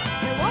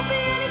 There won't be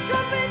any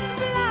trumpets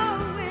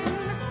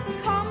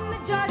blowing come the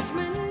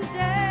judgment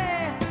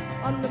day,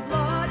 on the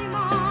bloody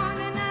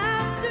morning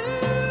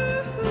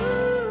after.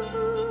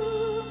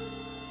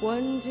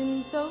 One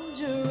tin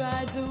soldier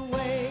rides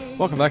away.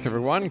 Welcome back,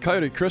 everyone.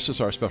 Coyote Chris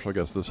is our special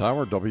guest this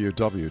hour,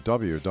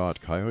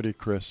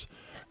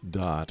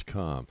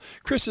 www.coyotechris.com.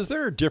 Chris, is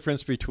there a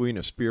difference between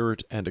a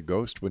spirit and a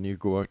ghost when you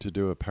go out to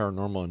do a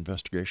paranormal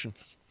investigation?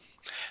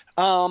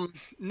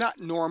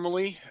 Not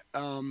normally.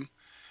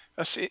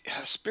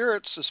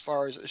 Spirits, as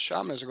far as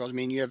shamanism goes, I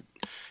mean, you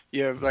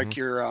have like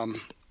your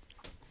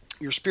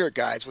spirit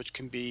guides, which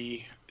can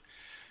be,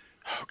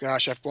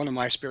 one of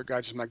my spirit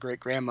guides is my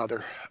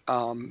great-grandmother,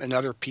 and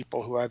other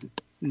people who I've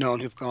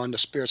known who've gone to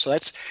spirit. So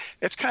that's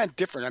kind of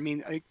different. I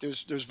mean, I think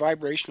there's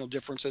vibrational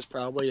differences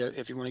probably,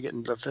 if you want to get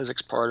into the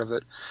physics part of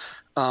it,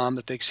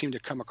 that they seem to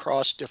come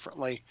across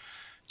differently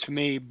to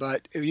me.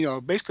 But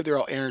basically they're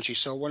all energy.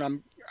 So when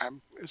I'm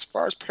as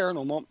far as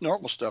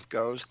paranormal stuff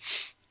goes,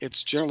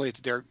 it's generally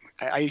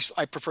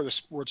I prefer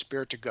the word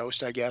spirit to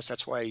ghost, I guess.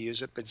 That's why I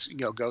use it. But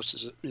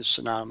ghost is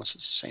synonymous.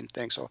 It's the same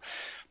thing. So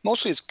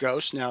mostly it's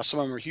ghosts. Now some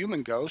of them are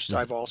human ghosts.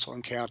 I've also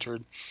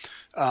encountered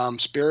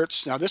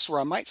spirits. Now this is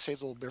where I might say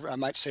it's a little bit. I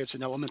might say it's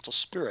an elemental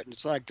spirit, and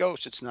it's not a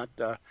ghost. It's not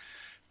the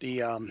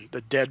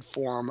dead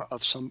form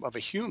of a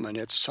human.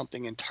 It's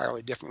something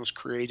entirely different. It was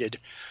created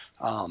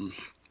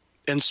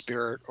in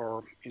spirit,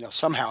 or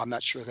somehow. I'm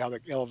not sure how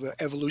the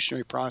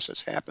evolutionary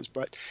process happens,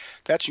 but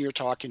that's when you're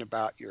talking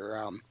about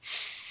your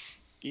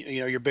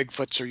your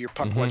Bigfoots or your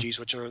Pukwudgies,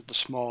 which are the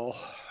small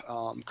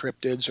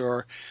cryptids,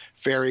 or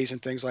fairies and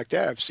things like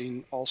that. I've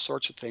seen all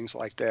sorts of things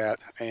like that,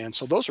 and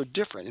so those are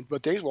different,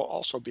 but they will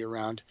also be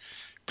around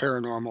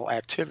paranormal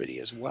activity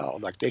as well.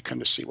 Like they come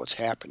to see what's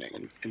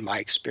happening in my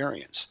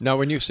experience. Now,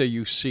 when you say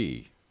you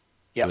see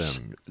yes.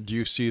 them, do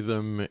you see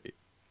them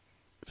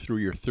through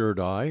your third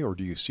eye, or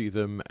do you see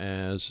them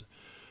as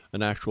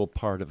an actual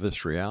part of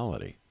this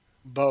reality?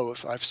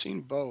 Both. I've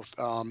seen both.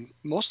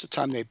 Most of the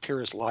time they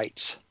appear as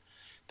lights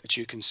that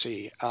you can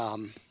see.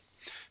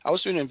 I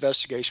was doing an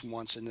investigation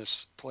once in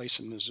this place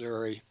in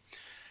Missouri,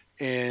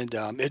 and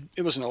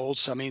it was an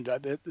old. I mean,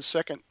 the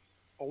second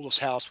oldest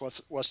house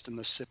west of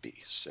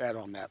Mississippi sat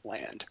on that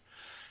land,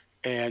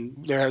 and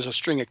there's a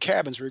string of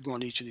cabins. We were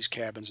going to each of these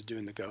cabins and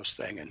doing the ghost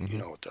thing, and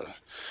with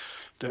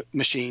the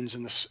machines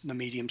and the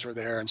mediums were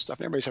there and stuff.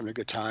 And everybody's having a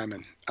good time,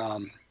 and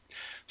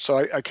so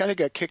I kind of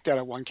got kicked out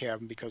of one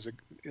cabin because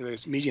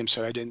the medium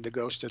said the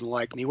ghost didn't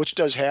like me, which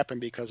does happen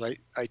because I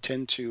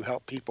tend to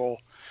help people.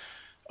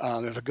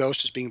 If a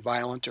ghost is being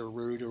violent or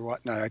rude or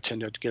whatnot, I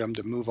tend to get them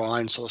to move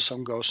on. So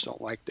some ghosts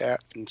don't like that,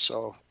 and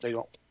so they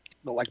don't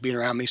like being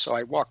around me. So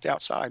I walked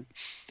outside,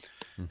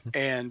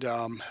 and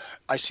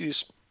I see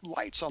these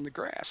lights on the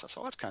grass. I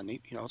thought, that's kind of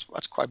neat.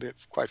 That's quite a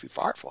few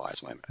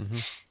fireflies. Wait a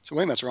minute. So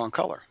wait a minute, it's the wrong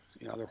color.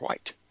 They're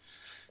white.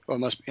 Well,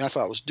 it must be. I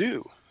thought it was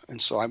dew, and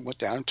so I went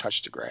down and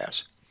touched the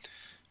grass,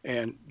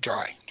 and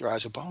dry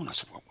as a bone. I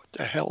said, well, what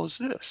the hell is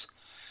this?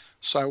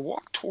 So I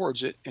walked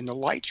towards it, and the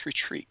lights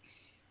retreat.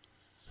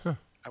 Huh.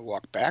 I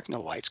walked back, and the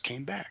lights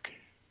came back.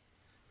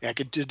 And I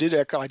did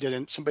that. I did,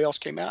 and somebody else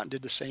came out and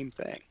did the same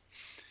thing.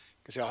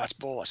 Because oh, that's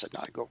bull. I said,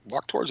 no, I go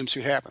walk towards them, see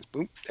what happens.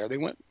 Boom, there they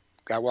went.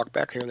 Guy walked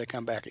back, here they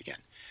come back again.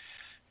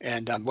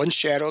 And wasn't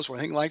shadows or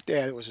anything like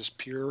that. It was just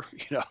pure,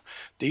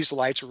 these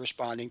lights are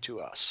responding to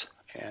us.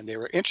 And they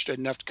were interested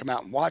enough to come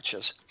out and watch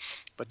us,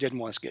 but didn't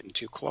want us getting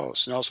too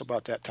close. And also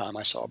about that time,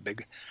 I saw a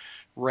big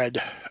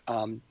red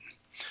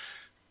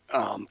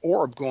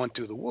orb going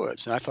through the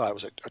woods, and I thought it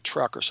was a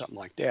truck or something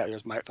like that.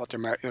 It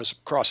was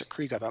across a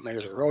creek. I thought maybe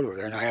there's a road over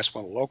there, and I asked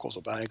one of the locals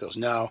about it. He goes,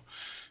 "No,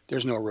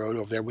 there's no road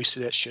over there. We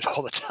see that shit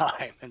all the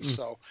time." And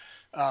so,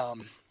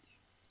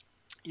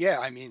 yeah,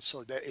 I mean,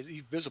 so that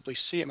you visibly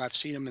see them. I've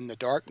seen them in the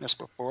darkness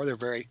before. They're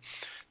very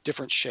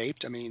different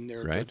shaped. I mean,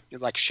 they're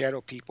like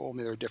shadow people. I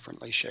mean, they're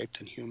differently shaped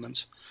than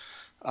humans.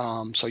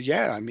 So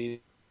yeah, I mean,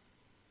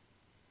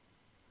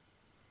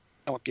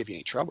 I won't give you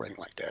any trouble or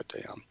anything like that.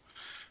 They,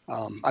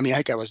 I mean,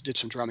 I think did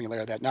some drumming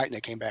later that night, and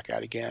they came back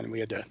out again. And we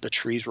had the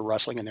trees were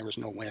rustling, and there was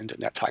no wind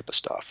and that type of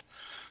stuff.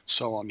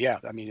 So yeah,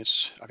 I mean,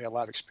 I've had a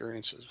lot of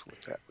experiences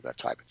with that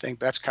type of thing.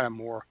 But that's kind of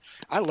more.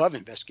 I love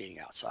investigating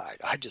outside.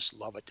 I just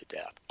love it to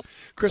death.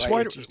 Chris,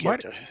 why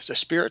the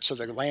spirits of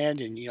the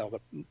land, and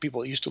the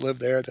people that used to live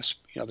there,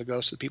 the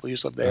ghosts of the people who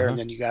used to live there, and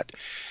then you got,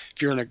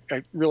 if you're in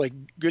a really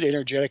good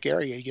energetic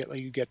area,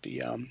 you get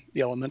the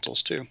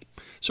elementals too.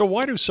 So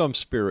why do some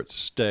spirits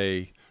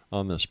stay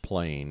on this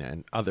plane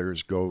and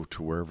others go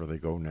to wherever they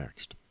go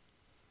next?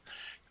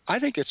 I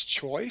think it's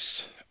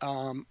choice,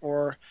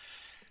 or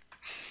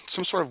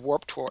some sort of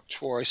warped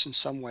choice in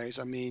some ways.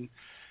 I mean,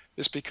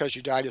 just because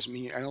you die doesn't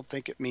mean, I don't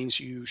think it means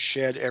you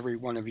shed every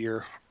one of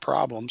your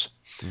problems.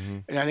 Mm-hmm.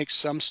 And I think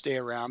some stay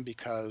around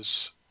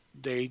because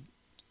they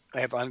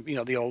have,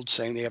 the old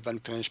saying, they have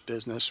unfinished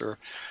business, or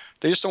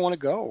they just don't want to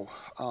go.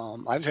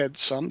 I've had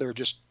some that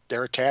are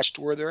they're attached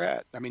to where they're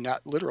at. I mean,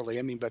 not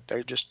literally, but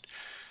they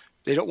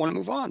don't want to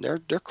move on. They're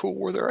cool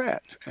where they're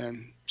at.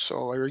 And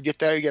so you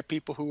get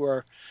people who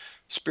are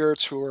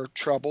spirits who are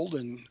troubled,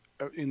 and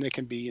they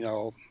can be,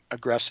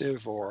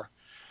 aggressive, or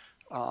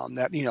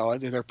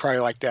they're probably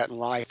like that in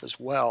life as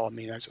well. I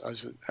mean,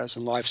 as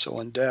in life, so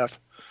in death.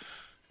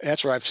 And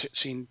that's where I've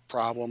seen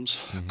problems.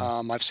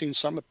 Mm-hmm. I've seen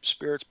some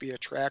spirits be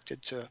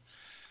attracted to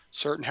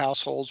certain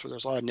households where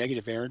there's a lot of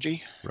negative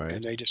energy, right,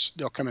 and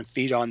they'll come and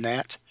feed on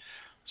that.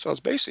 So it's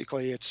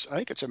basically, I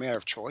think it's a matter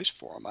of choice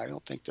for them. I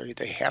don't think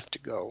they have to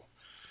go.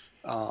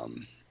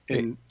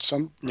 In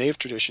some native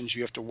traditions,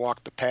 you have to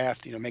walk the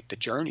path, make the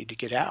journey to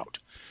get out.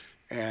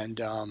 And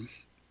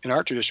in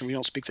our tradition, we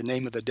don't speak the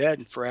name of the dead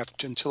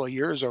until a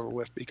year is over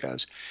with,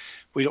 because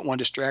we don't want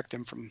to distract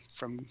them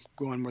from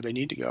going where they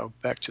need to go,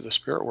 back to the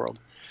spirit world.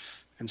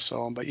 And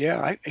so, but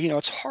yeah,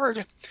 it's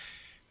hard.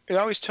 I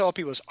always tell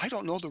people I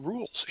don't know the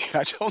rules.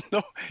 I don't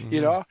know,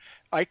 mm-hmm.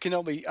 I can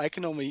only,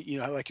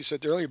 like you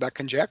said earlier about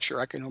conjecture,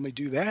 I can only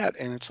do that.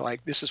 And it's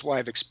like, this is why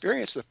I've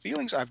experienced the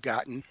feelings I've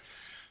gotten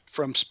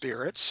from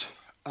spirits.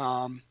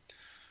 A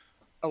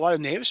lot of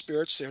native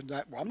spirits, they're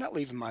not, well, I'm not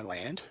leaving my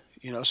land,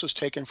 so it's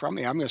taken from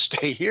me. I'm going to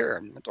stay here.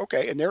 And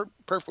okay. And they're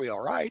perfectly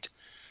all right,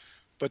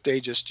 but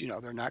they just,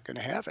 they're not going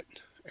to have it.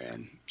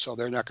 And so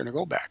they're not going to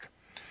go back.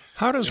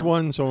 How does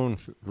one's own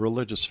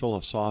religious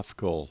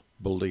philosophical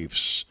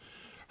beliefs,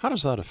 how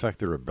does that affect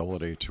their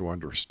ability to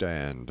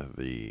understand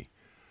the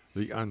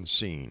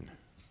unseen?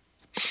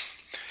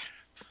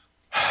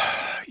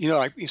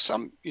 Like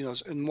some,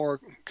 in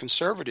more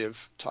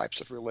conservative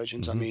types of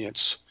religions, mm-hmm. I mean,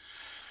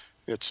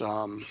 it's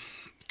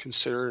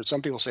considered,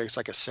 some people say it's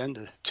like a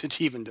sin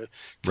to even to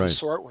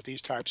consort with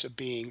these types of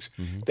beings.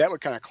 Mm-hmm. That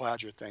would kind of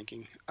cloud your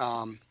thinking.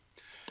 I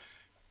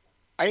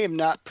am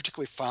not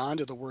particularly fond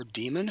of the word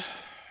demon.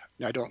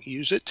 I don't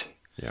use it.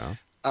 Yeah.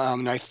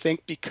 And I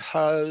think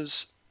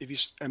because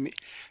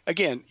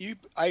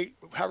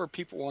however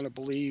people want to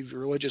believe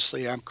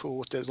religiously, I'm cool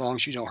with it as long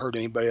as you don't hurt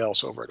anybody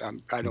else over it.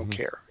 I don't mm-hmm.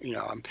 care.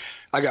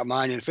 I got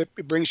mine, and if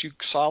it brings you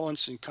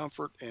solace and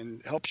comfort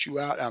and helps you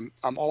out, I'm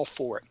all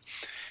for it.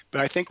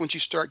 But I think once you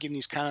start giving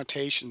these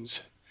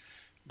connotations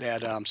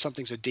that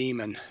something's a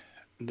demon,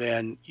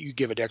 then you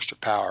give it extra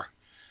power.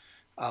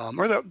 I've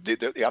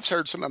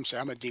heard some of them say,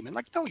 I'm a demon.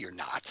 Like, no, you're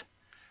not.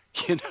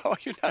 You're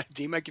not a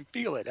demon. I can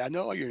feel it. I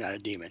know you're not a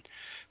demon.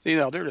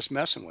 They're just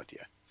messing with you.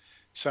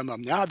 Some of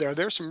them. Now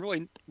there's some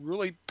really,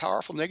 really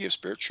powerful negative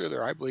spirits.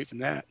 Sure, I believe in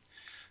that.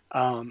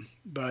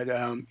 But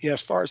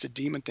as far as the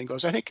demon thing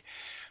goes, I think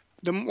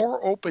the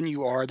more open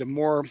you are, the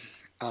more,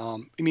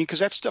 because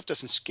that stuff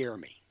doesn't scare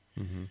me.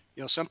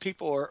 Mm-hmm. Some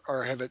people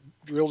have it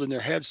drilled in their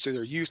heads through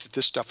their youth that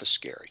this stuff is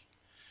scary,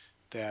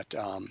 that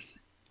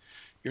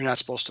you're not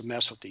supposed to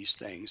mess with these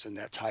things and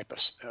that type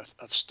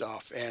of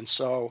stuff. And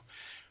so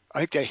I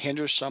think that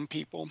hinders some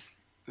people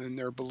in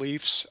their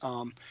beliefs.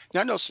 Now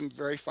I know some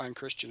very fine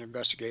Christian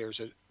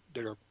investigators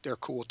they're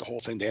cool with the whole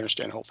thing. They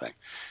understand the whole thing.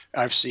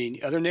 I've seen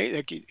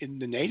in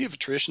the native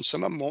tradition,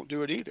 some of them won't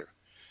do it either.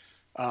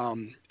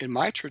 In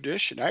my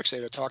tradition, I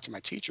actually had to talk to my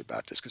teacher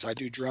about this, because I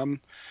do drum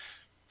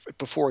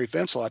before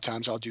events, a lot of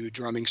times I'll do a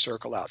drumming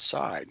circle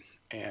outside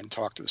and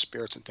talk to the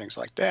spirits and things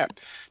like that.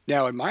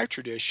 Now, in my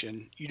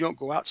tradition, you don't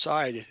go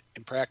outside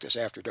and practice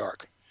after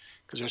dark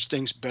because there's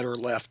things better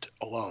left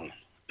alone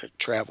that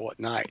travel at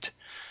night.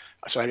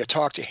 So I had to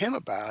talk to him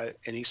about it,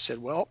 and he said,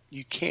 well,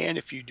 you can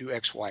if you do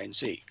X, Y, and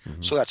Z.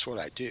 So that's what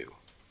I do.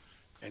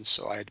 And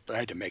so I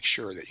had to make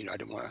sure that, I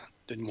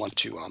didn't want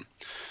to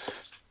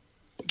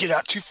get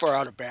out too far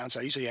out of bounds.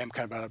 I usually am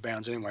kind of out of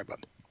bounds anyway,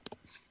 but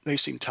they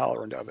seem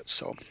tolerant of it.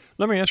 So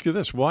let me ask you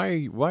this: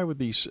 why would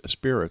these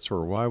spirits,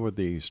 or why would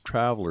these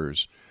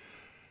travelers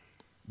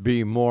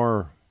be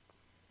more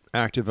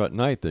active at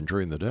night than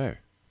during the day?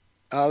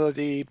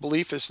 The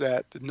belief is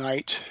that the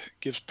night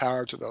gives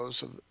power to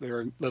those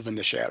that live in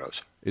the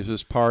shadows. Is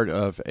this part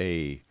of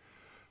a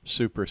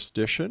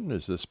superstition?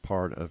 Is this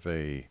part of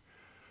a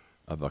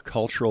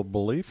cultural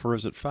belief, or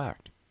is it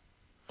fact?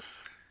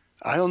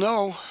 I don't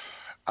know.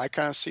 I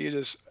kind of see it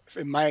as,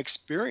 in my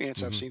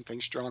experience, I've seen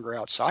things stronger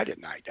outside at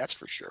night. That's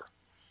for sure.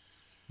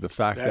 The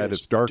fact that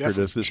it's darker,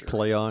 does this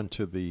play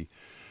onto the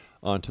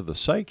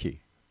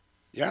psyche?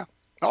 Yeah.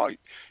 Oh,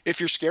 if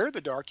you're scared of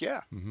the dark,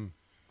 yeah.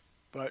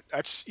 But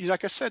that's,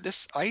 like I said,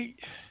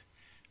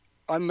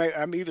 I'm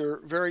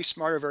either very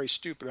smart or very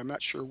stupid. I'm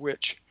not sure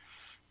which,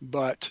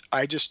 but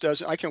I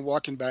can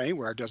walk in about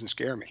anywhere. It doesn't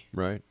scare me.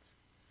 Right.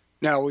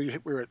 Now we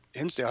were at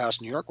Hinsdale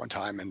House, New York one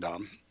time, and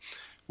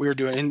we were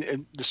doing,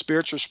 and the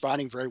spirits were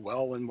responding very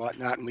well and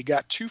whatnot. And we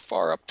got too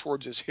far up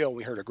towards this hill.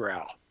 We heard a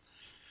growl.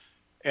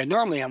 And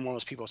normally I'm one of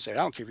those people that say, I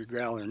don't care if you're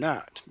growling or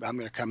not, I'm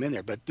going to come in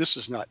there. But this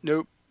is not,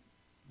 nope.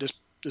 This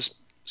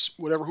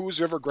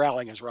who's ever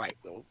growling is right.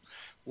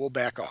 We'll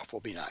back off. We'll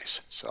be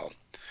nice. So,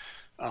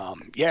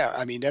 yeah,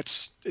 I mean,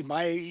 that's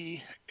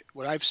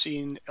what I've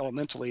seen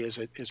elementally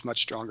is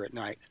much stronger at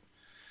night,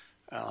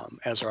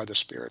 as are the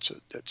spirits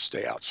that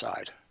stay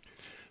outside.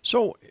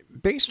 So,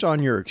 based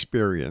on your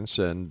experience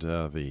and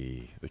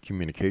the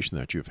communication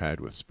that you've had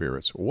with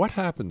spirits, what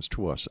happens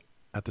to us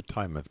at the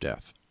time of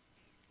death?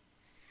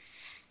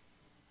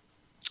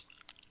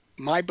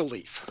 My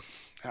belief,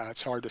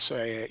 it's hard to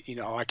say,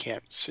 I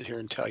can't sit here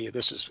and tell you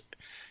this is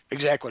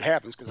exactly what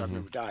happens because I've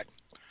never died.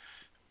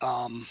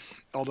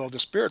 Although the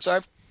spirits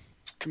I've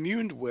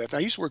communed with, I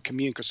use the word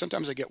commune because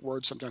sometimes I get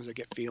words, sometimes I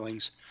get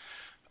feelings,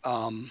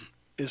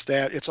 is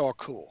that it's all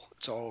cool.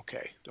 It's all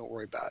okay. Don't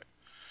worry about it.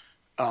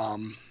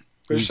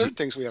 There's certain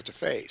things we have to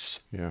face.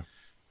 Yeah.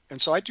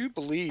 And so I do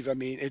believe,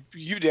 if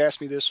you'd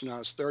asked me this when I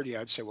was 30,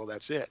 I'd say, well,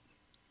 that's it.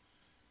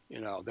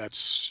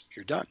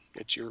 You're done.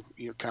 It's your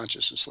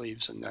consciousness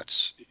leaves, and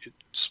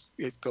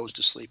it goes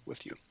to sleep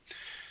with you.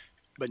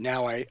 But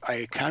now I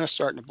kind of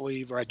starting to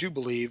believe, or I do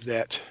believe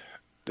that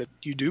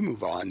you do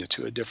move on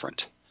to a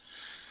different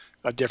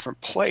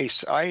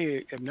place.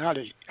 I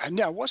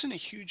wasn't a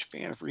huge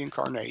fan of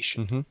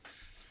reincarnation,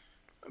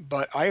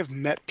 but I have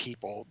met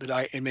people that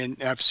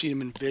I've seen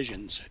them in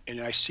visions, and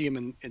I see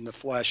them in the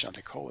flesh, and I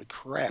think, holy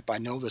crap, I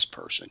know this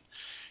person.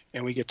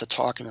 And we get to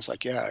talk, and it's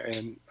like, yeah.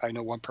 And I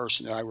know one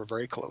person and I were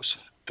very close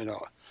in a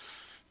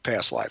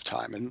past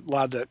lifetime. And a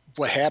lot of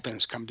what happened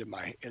has come into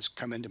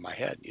my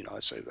head.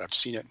 I've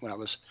seen it when I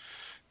was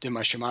doing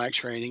my shamanic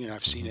training, and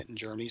I've seen it in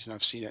journeys, and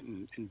I've seen it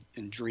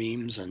in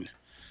dreams. And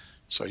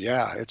so,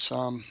 yeah, it's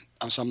so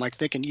I'm like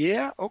thinking,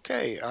 yeah,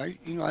 okay,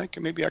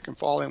 maybe I can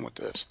fall in with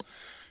this.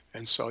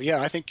 And so,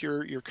 yeah, I think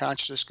your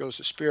consciousness goes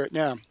to spirit.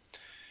 Now,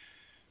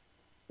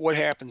 what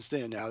happens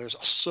then? Now, there's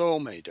so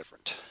many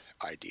different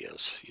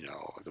ideas.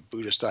 The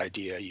Buddhist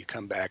idea, you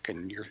come back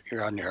and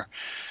you're on there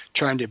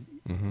trying to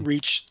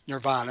reach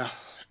nirvana,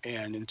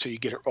 and until you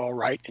get it all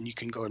right, and you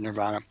can go to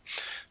nirvana.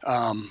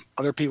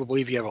 Other people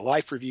believe you have a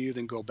life review,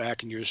 then go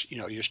back and you're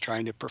just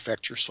trying to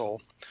perfect your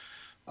soul.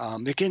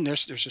 Again,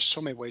 there's just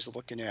so many ways of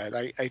looking at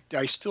it.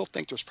 I still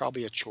think there's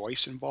probably a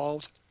choice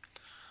involved.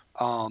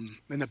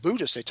 In the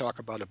Buddhists, they talk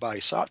about a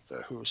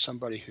bodhisattva, who is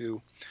somebody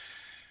who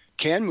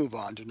can move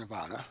on to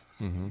nirvana,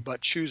 but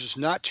chooses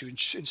not to,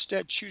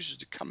 instead chooses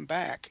to come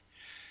back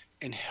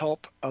and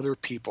help other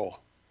people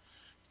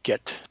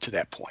get to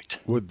that point.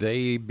 Would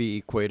they be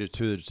equated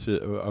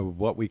to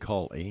what we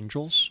call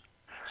angels?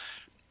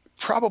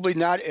 Probably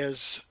not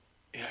as,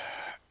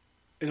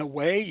 in a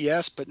way,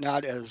 yes, but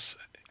not as,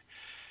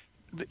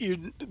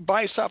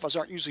 bodhisattvas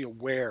aren't usually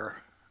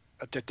aware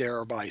that there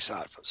are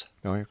bodhisattvas.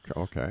 Oh,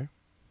 okay.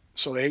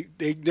 So they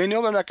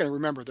know they're not going to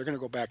remember. They're going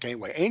to go back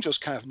anyway. Angels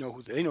kind of know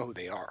who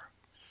they are.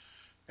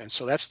 And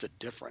so that's the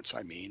difference.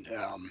 And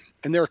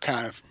they're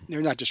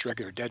not just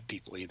regular dead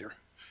people either.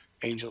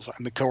 Angels,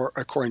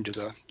 according to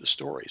the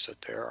stories,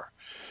 that they are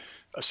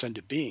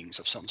ascended beings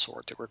of some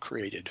sort that were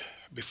created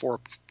before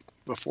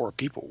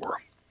people were.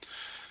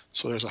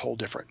 So there's a whole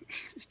different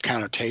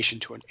connotation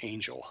to an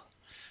angel,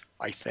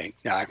 I think.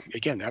 Now,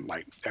 again, that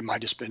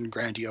might just been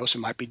grandiose. It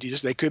might be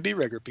just, they could be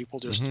regular people,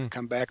 just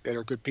come back that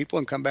are good people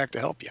and come back to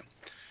help you.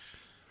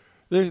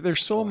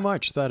 There's so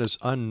much that is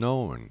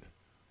unknown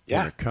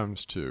when it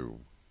comes to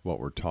what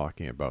we're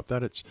talking about,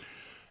 that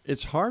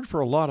it's hard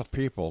for a lot of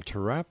people to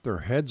wrap their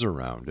heads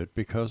around it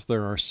because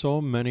there are so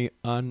many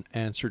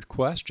unanswered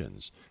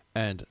questions.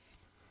 And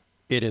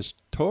it is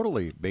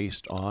totally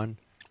based on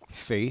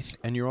faith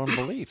and your own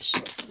beliefs.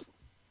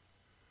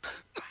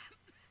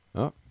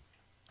 Oh,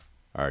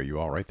 are you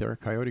all right there,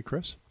 Coyote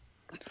Chris?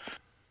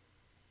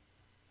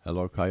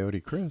 Hello,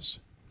 Coyote Chris.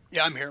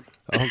 Yeah, I'm here.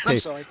 Okay, I'm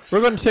sorry.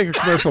 we're going to take a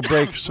commercial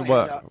break. So,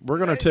 we're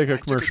going to take I a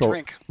took a commercial.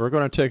 drink. We're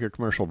going to take a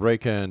commercial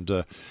break,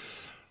 and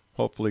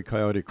hopefully,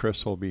 Coyote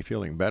Chris will be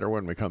feeling better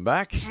when we come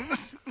back.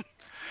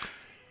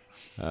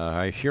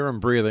 I hear him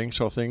breathing,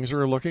 so things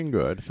are looking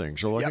good.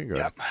 Things are looking good.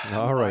 Yep.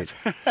 All right,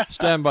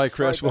 stand by,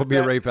 Chris. Sorry We'll about be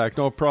that. right back.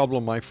 No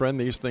problem, my friend.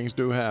 These things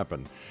do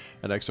happen.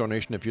 And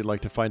Exonation, if you'd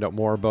like to find out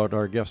more about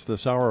our guest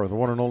this hour, the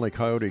one and only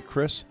Coyote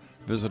Chris,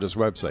 visit his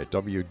website,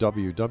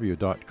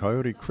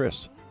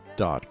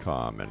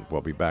 www.coyotechris.com. And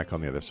we'll be back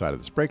on the other side of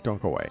this break.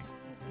 Don't go away.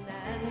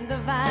 And the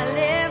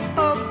valley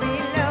far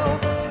below,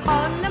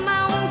 on the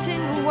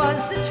mountain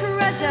was the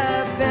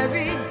treasure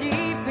buried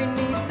deep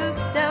beneath the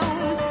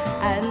stone.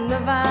 And the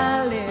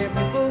valley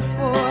people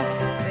swore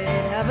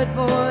they'd have it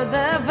for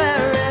their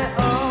very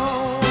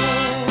own.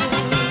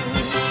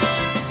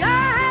 Go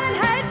ahead and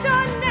hate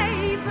your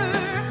neighbor.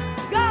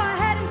 Go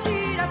ahead and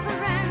cheat a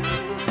friend.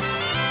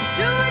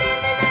 Do it in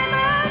the name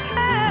of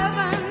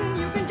heaven.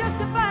 You can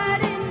justify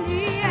it in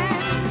the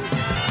end.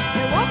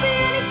 There won't be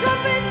any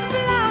trumpets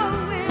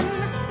blowing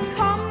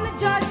come the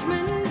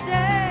judgment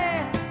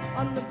day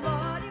on the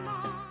bloody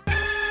morn.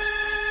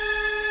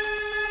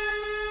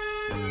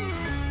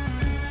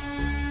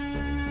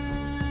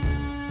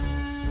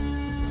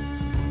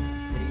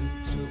 They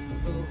took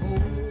the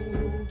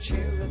whole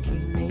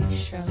Cherokee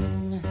Nation,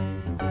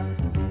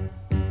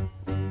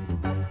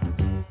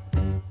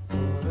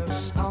 put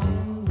us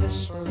on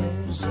this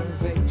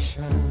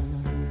reservation,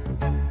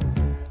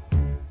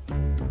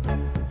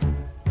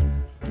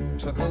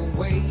 took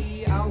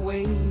away our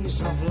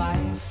ways of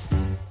life,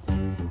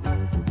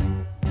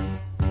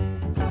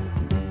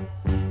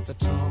 the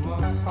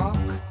tomahawk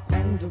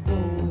and the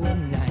bowie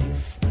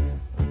knife.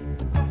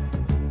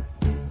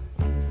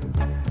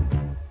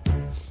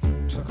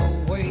 Took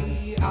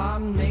away our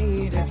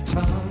native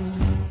tongue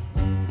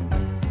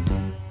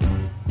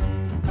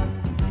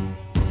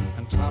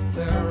and taught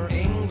their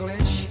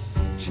English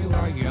to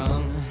our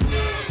young.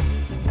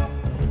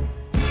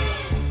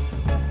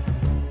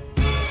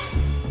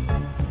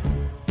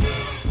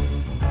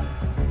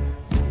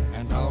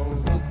 And all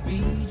the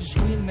beads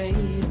we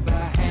made by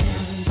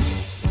hand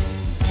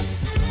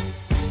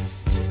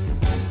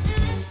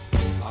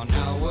are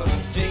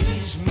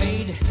nowadays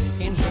made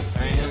in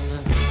Japan.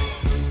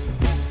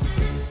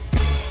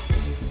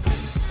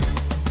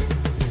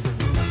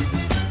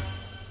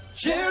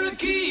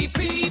 Cherokee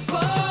people,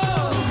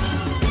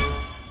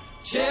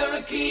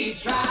 Cherokee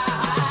tribe,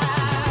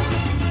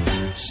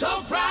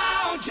 so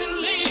proud to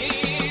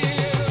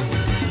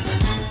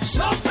live,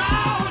 so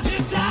proud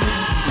to die.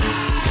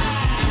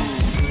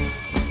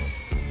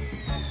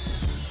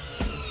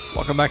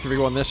 Welcome back,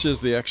 everyone. This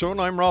is the X Zone.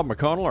 I'm Rob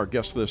McConnell. Our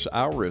guest this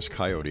hour is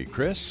Coyote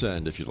Chris.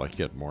 And if you'd like to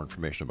get more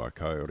information about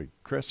Coyote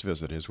Chris,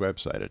 visit his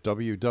website at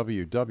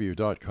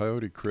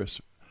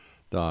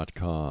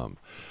www.coyotechris.com.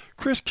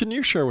 Chris, can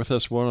you share with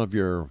us one of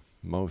your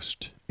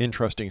most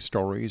interesting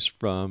stories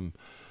from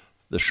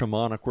the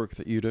shamanic work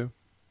that you do?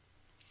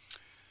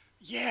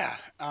 Yeah,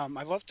 I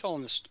love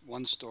telling this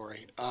one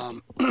story.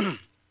 And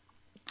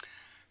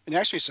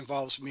actually, it's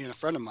involves me and a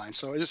friend of mine.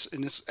 So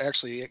it's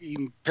actually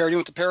even parodied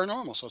with the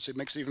paranormal. So it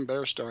makes it an even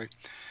better story.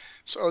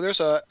 So there's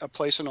a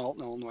place in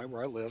Alton, Illinois,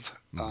 where I live,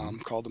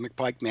 called the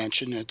McPike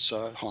Mansion. It's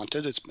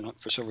haunted. It's been up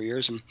for several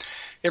years, and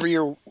every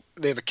year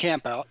they have a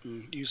camp out.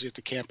 And usually at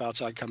the camp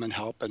outs, I come and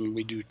help, and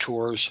we do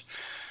tours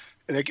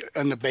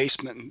in the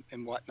basement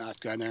and whatnot.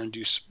 Go in there and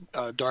do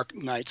dark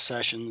night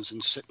sessions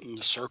and sit in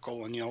the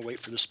circle and wait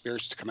for the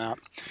spirits to come out.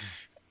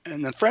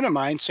 And a friend of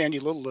mine, Sandy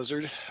Little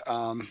Lizard,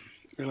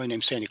 really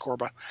named Sandy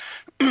Corba,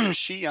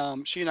 she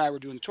and I were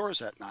doing tours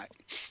that night.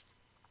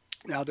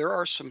 Now, there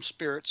are some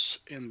spirits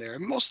in there.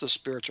 Most of the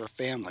spirits are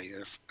family.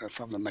 They're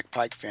from the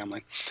McPike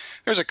family.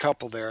 There's a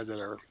couple there that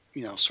are,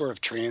 sort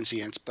of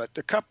transients, but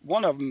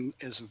one of them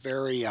is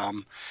very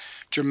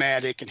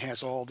dramatic and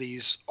has all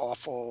these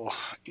awful,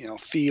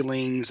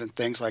 feelings and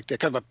things like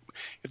that.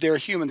 If they're a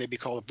human, they'd be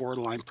called a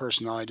borderline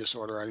personality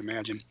disorder, I'd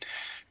imagine.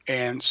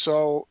 And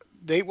so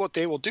what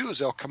they will do is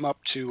they'll come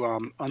up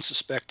to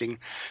unsuspecting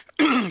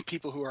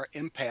people who are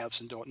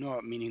empaths and don't know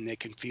it, meaning they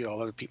can feel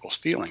other people's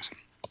feelings.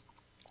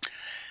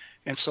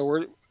 And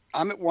so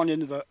I'm at one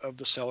end of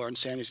the cellar and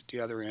Sandy's at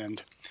the other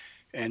end.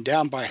 And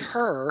down by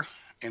her,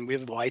 and we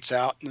have the lights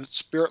out, and the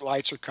spirit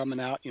lights are coming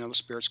out. The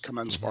spirits come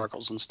in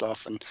sparkles and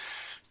stuff, and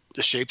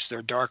the shapes,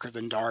 they're darker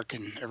than dark,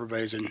 and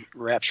everybody's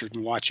enraptured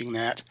in watching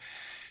that.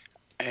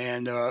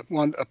 And a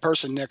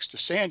person next to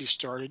Sandy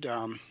started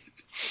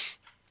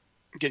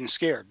getting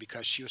scared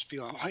because she was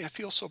feeling, I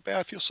feel so bad.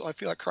 I feel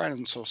like crying.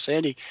 And so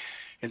Sandy,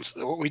 and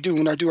so what we do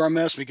when I do our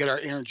mess, we get our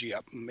energy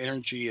up,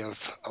 energy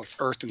of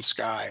earth and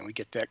sky, and we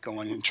get that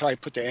going and try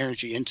to put the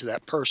energy into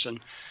that person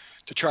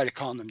to try to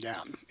calm them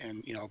down.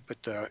 And,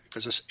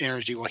 because this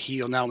energy will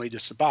heal not only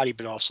just the body,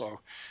 but also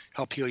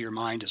help heal your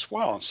mind as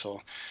well. And so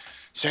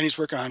Sandy's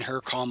working on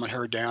her, calming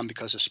her down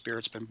because the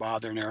spirit's been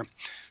bothering her.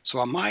 So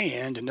on my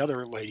end,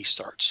 another lady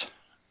starts,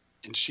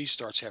 and she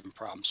starts having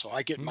problems. So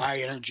I get my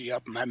energy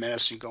up, my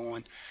medicine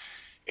going,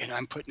 and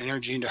I'm putting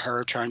energy into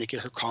her, trying to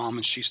get her calm,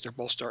 and they're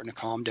both starting to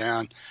calm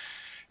down.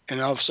 And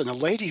all of a sudden, a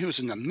lady who's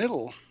in the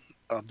middle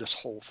of this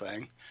whole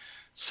thing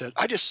said,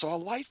 "I just saw a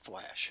light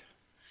flash."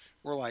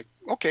 We're like,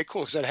 okay,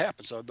 cool, because that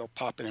happens. They'll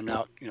pop in and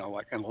out,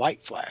 like a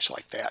light flash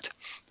like that.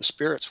 The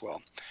spirits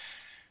will.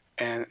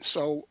 And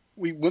so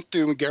we went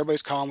through and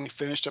everybody's calm. We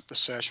finished up the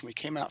session. We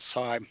came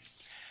outside,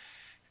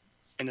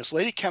 and this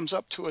lady comes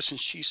up to us and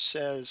she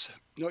says,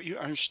 "No, you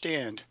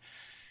understand.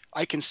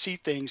 I can see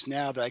things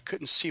now that I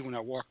couldn't see when I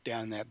walked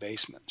down that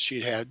basement."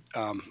 She'd had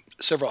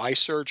several eye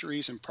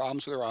surgeries and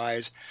problems with her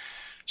eyes.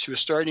 She was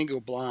starting to go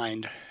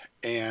blind,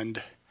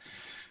 and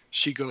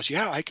she goes,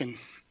 "Yeah, I can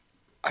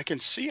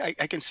see. I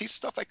can see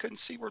stuff I couldn't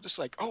see." We're just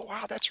like, "Oh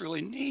wow, that's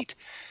really neat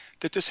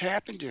that this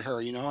happened to her,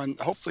 and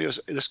hopefully it was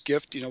this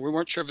gift. We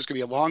weren't sure if it's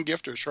going to be a long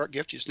gift or a short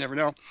gift. You just never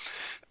know."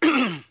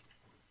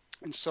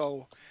 And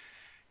so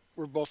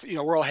we're both,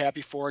 we're all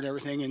happy for her and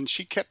everything. And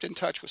she kept in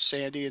touch with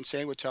Sandy, and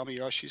Sandy would tell me,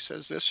 she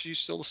says this, she's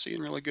still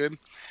seeing really good.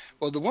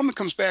 Well, the woman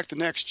comes back the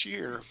next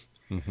year,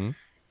 and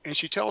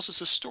she tells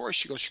us a story.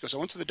 She goes, "I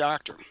went to the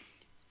doctor,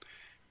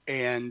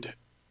 and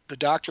the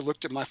doctor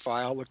looked at my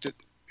file,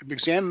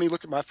 examined me,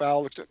 looked at my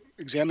file,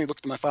 examined me,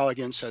 looked at my file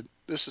again, and said,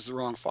 'This is the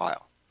wrong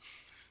file.'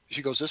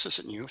 She goes, 'This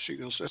isn't you.' She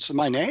goes, 'That's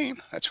my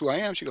name. That's who I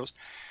am.' He goes,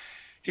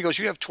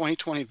 'You have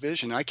 20/20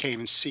 vision. I can't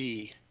even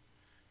see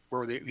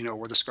where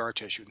the scar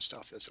tissue and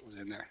stuff is that was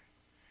in there.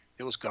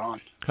 It was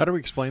gone.'" How do we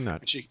explain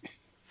that? And she,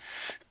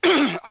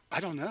 I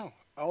don't know.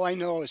 All I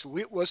know is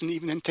it wasn't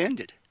even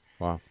intended.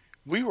 Wow.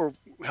 We were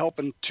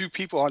helping two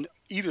people on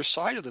either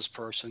side of this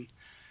person,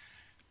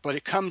 but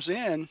it comes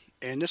in,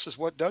 and this is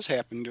what does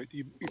happen.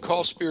 You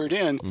call spirit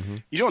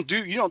in. You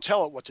don't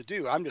tell it what to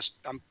do. I'm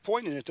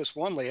pointing at this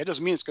one lady. It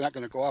doesn't mean it's not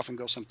going to go off and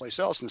go someplace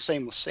else. And the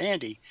same with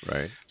Sandy.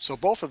 Right. So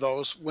both of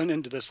those went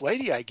into this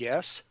lady, I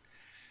guess.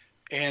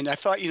 And I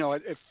thought,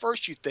 at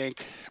first you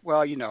think,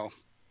 well,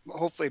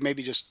 hopefully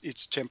maybe just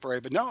it's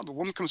temporary. But no, the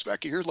woman comes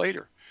back a year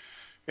later,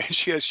 and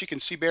she can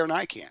see better than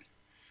I can.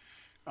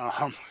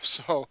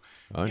 So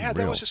yeah,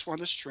 that was just one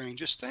of the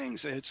strangest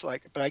things. It's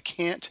like, but I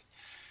can't.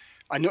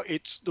 I know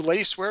the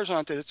lady swears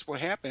on it that it's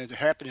what happened. It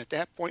happened at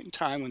that point in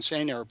time when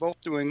Sandy and I were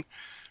both doing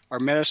our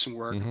medicine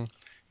work.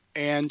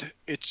 And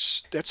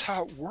that's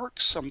how it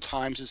works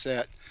sometimes, is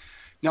that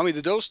not only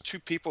did those two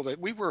people that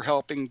we were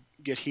helping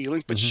get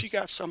healing, but she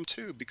got some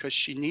too because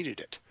she needed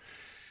it.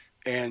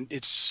 And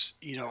it's,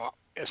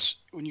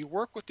 when you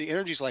work with the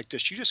energies like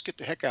this, you just get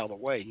the heck out of the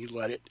way and you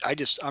let it.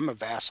 I'm a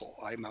vassal.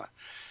 I'm a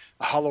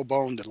hollow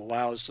bone that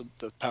allows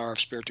the power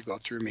of spirit to go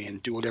through me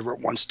and do whatever it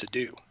wants to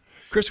do.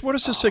 Chris, what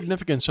is the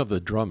significance of the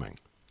drumming?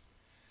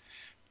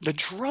 The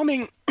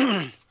drumming,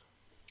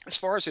 as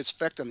far as its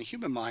effect on the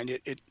human mind,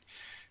 it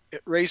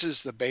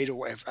raises the beta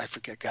wave. I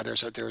forget, God,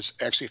 there's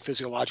actually a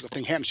physiological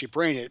thing happens to your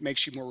brain. It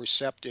makes you more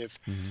receptive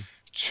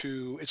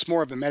to, it's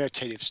more of a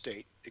meditative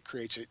state.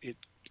 It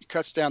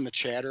cuts down the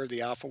chatter,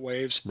 the alpha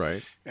waves,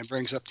 right, and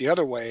brings up the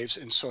other waves.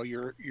 And so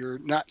you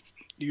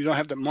don't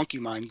have the monkey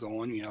mind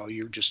going,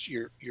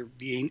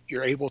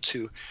 you're able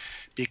to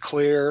be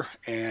clear.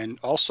 And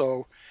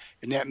also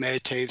in that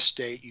meditative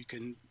state,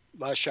 a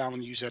lot of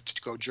shamans use that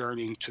to go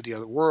journeying to the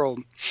other world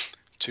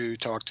to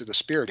talk to the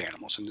spirit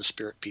animals and the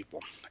spirit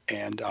people.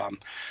 And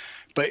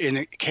but in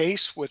a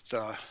case with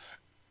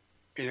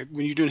when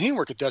you're doing healing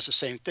work, it does the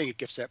same thing. It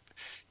gets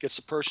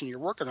the person you're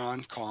working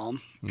on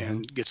calm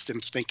and gets them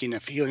thinking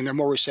of healing. They're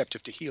more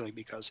receptive to healing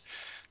because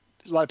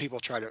a lot of people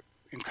try to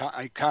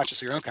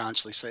consciously or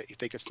unconsciously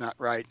think it's not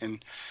right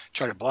and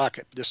try to block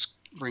it. This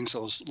brings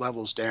those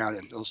levels down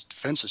and those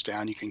defenses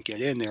down. You can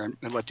get in there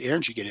and let the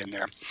energy get in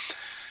there.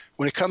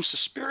 When it comes to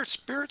spirits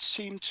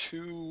seem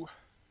to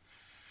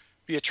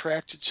be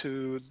attracted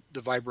to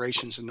the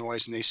vibrations and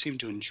noise, and they seem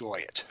to enjoy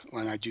it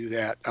when I do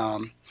that.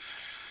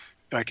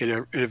 Like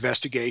an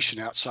investigation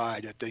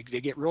outside, they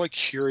get really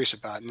curious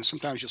about it. And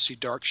sometimes you'll see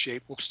dark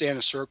shape. We'll stand in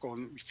a circle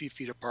and a few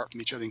feet apart from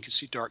each other, and you can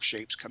see dark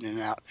shapes coming in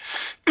and out.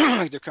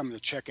 Like they're coming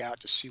to check out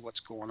to see what's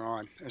going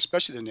on,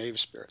 especially the native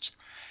spirits.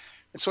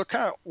 And so it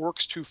kind of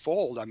works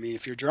twofold. I mean,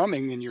 if you're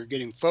drumming and you're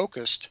getting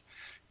focused,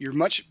 you're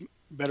much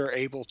better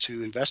able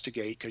to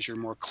investigate because you're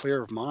more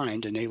clear of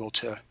mind and able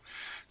to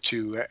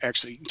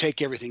actually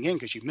take everything in,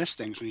 because you miss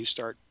things when you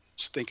start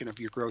thinking of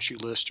your grocery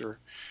list or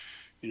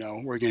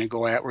where you're going to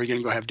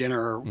go have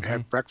dinner or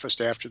have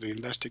breakfast after the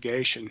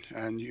investigation.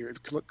 And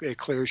it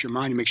clears your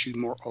mind. It makes you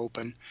more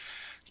open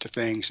to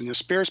things. And the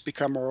spirits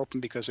become more open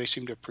because they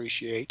seem to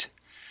appreciate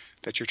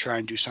that you're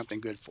trying to do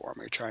something good for them.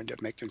 You're trying to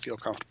make them feel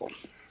comfortable.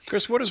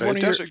 Chris,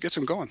 it gets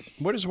them going.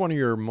 What is one of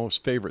your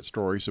most favorite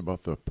stories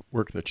about the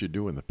work that you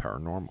do in the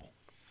paranormal?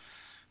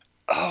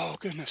 Oh,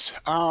 goodness.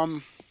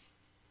 Gosh,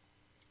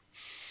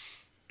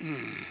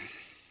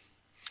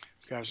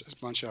 there's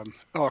a bunch of them.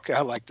 Oh, okay,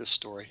 I like this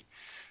story.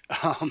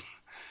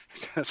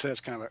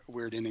 That's kind of a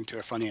weird ending to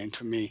a funny ending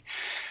to me.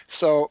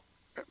 So,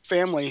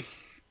 family,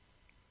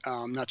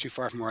 not too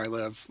far from where I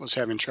live, was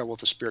having trouble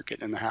with the spirit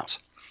getting in the house.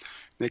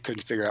 They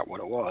couldn't figure out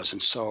what it was.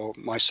 And so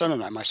my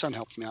son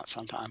helped me out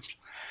sometimes.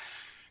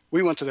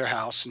 We went to their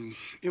house, and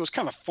it was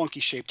kind of a funky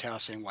shaped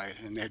house anyway.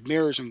 And they had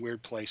mirrors in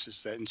weird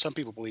places and some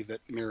people believe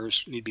that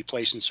mirrors need to be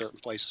placed in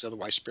certain places.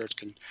 Otherwise spirits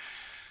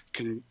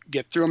can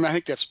get through them. I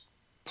think that's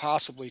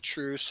possibly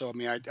true. So, I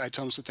mean, I told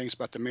them some things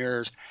about the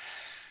mirrors.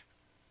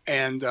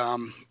 And,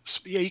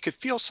 you could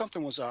feel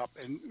something was up.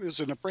 And it was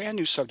in a brand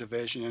new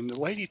subdivision. And the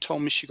lady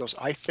told me, she goes,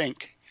 I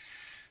think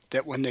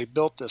that when they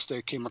built this,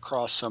 they came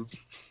across some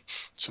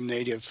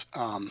native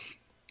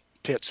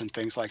pits and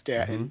things like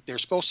that. And they're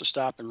supposed to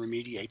stop and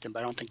remediate them, but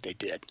I don't think they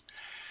did.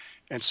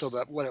 And so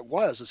that what it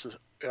was is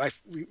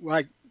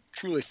what I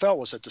truly felt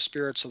was that the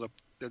spirits of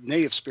the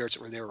native spirits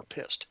that were there were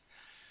pissed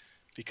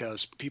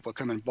because people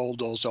come and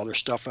bulldozed all their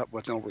stuff up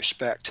with no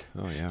respect.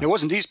 Oh yeah. It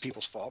wasn't these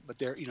people's fault, but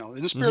they're, and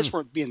the spirits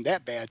weren't being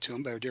that bad to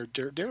them, but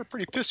they were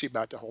pretty pissy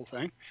about the whole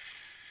thing.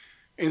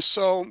 And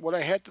so what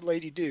I had the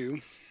lady do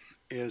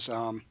is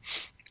I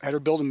had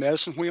her build a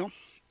medicine wheel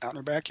out in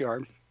her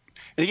backyard.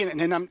 And again, and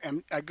then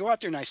I go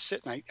out there and I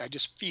sit and I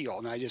just feel,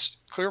 and I just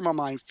clear my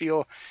mind,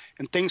 feel,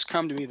 and things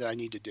come to me that I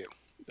need to do,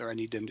 that I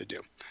need them to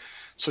do.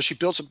 So she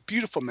builds a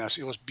beautiful mess.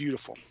 It was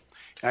beautiful.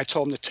 And I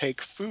told them to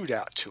take food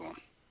out to them.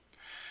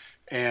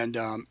 And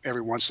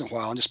every once in a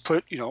while, and just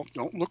put,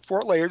 don't look for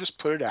it later, just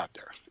put it out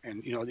there.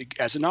 And,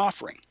 as an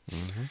offering.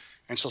 Mm-hmm.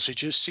 And so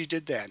she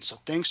did that. And so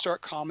things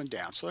start calming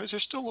down. So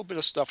there's still a little bit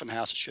of stuff in the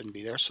house that shouldn't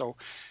be there. So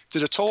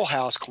did a total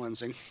house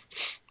cleansing.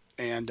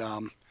 And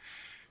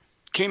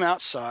came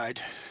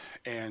outside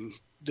and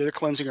did a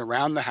cleansing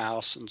around the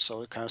house, and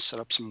so it kind of set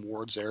up some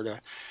wards there to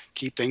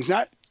keep things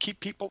out,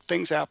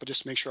 but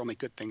just make sure only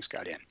good things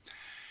got in.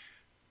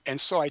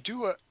 And so I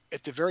do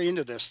at the very end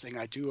of this thing,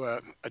 I do a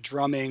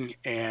drumming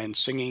and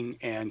singing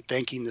and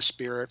thanking the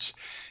spirits,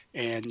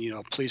 and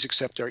please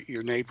accept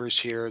your neighbors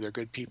here. They're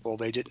good people.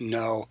 They didn't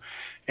know,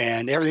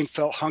 and everything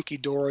felt hunky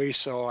dory.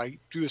 So I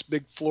do this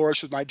big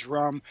flourish with my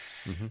drum,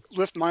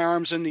 lift my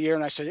arms in the air,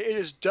 and I said, "It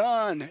is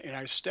done." And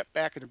I stepped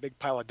back in a big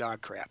pile of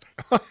dog crap.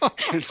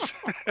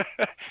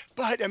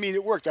 But I mean,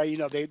 it worked.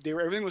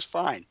 Everything was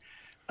fine.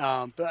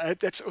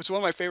 But it's one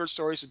of my favorite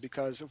stories, is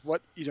because of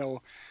what,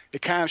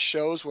 it kind of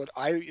shows what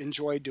I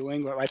enjoy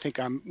doing. What I think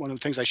one of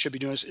the things I should be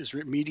doing is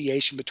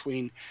mediation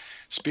between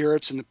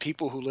spirits and the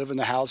people who live in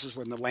the houses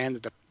in the land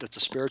that the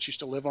spirits used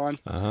to live on.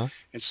 Uh-huh.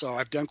 And so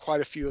I've done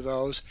quite a few of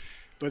those,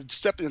 but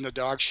stepping in the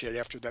dog shit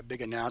after that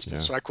big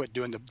announcement. Yeah. So I quit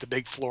doing the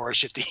big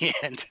flourish at the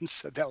end. And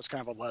so that was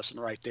kind of a lesson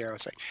right there. I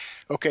was like,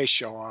 okay,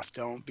 show off.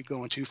 Don't be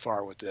going too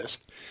far with this.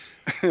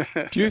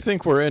 Do you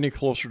think we're any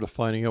closer to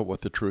finding out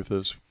what the truth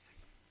is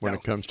when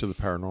it comes to the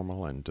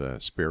paranormal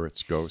and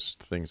spirits, ghosts,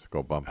 things that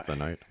go bump in the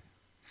night?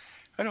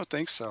 I don't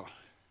think so.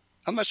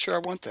 I'm not sure I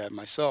want that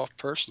myself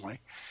personally.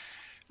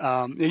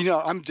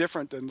 I'm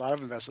different than a lot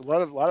of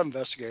investigators. A lot of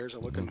investigators are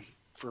looking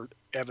for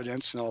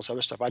evidence and all this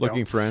other stuff.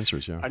 Looking for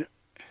answers, yeah.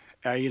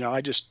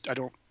 I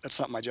don't. That's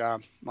not my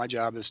job. My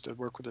job is to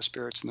work with the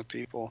spirits and the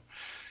people.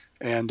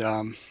 And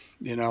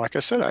like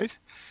I said,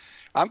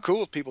 I'm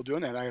cool with people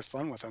doing that. I have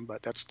fun with them.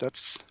 But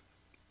that's.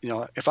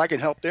 If I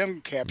can help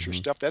them capture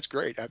stuff, that's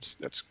great.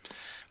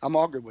 I'm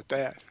all good with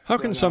that. How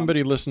can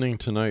somebody listening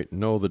tonight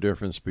know the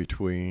difference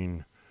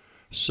between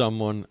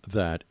someone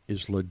that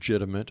is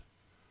legitimate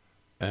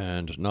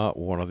and not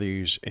one of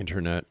these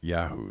internet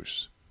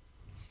yahoos?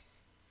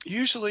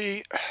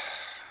 Usually,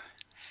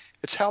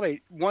 it's how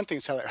much they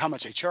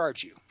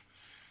charge you.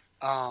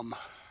 I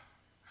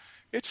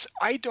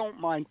don't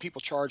mind people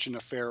charging a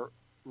fair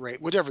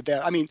rate, whatever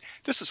that. I mean,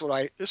 this is what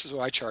I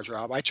charge,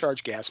 Rob. I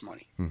charge gas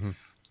money. Mm-hmm.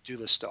 Do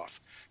this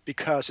stuff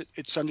because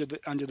it's under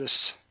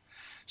this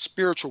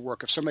spiritual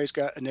work. If somebody's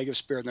got a negative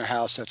spirit in their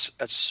house, that's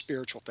a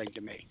spiritual thing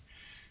to me.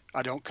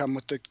 I don't come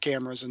with the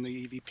cameras and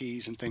the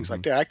EVPs and things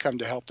like that. I come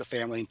to help the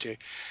family and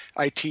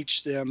I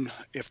teach them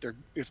if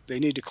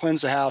they need to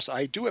cleanse the house.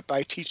 I do it, but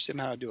I teach them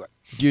how to do it.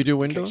 Do you do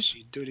Windows?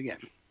 Do it again.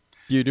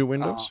 Do you do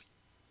Windows?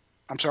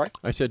 I'm sorry?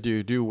 I said, do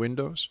you do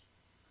Windows?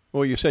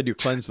 Well, you said you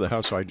cleanse the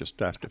house, so I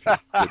just asked if you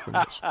did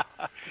Windows.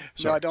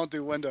 No, I don't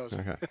do Windows.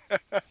 Okay.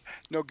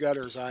 No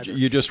gutters either.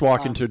 You just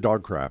walk into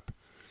dog crap.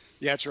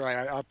 Yeah, that's right.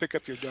 I'll pick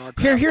up your dog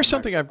crap. Here's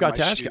something I've got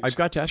to ask you. I've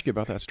got to ask you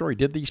about that story.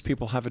 Did these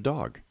people have a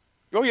dog?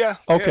 Oh, yeah.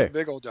 Okay. Yeah,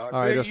 big old dog.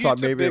 I just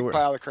thought maybe a big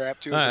pile of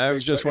crap, too. I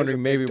was just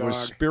wondering maybe it was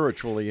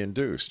spiritually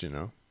induced,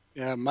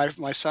 Yeah,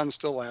 my son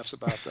still laughs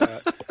about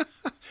that.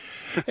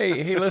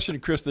 Hey, listen,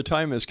 Chris, the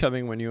time is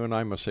coming when you and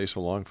I must say so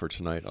long for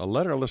tonight.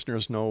 Let our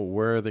listeners know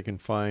where they can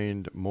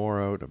find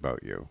more out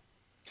about you.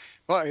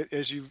 Well,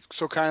 as you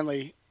so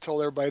kindly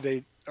told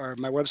everybody,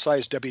 my website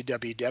is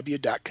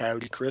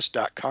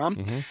www.coyotechris.com.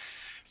 Mm-hmm.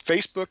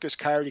 Facebook is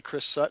Coyote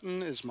Chris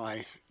Sutton is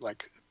my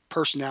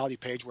personality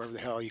page, whatever the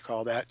hell you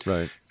call that.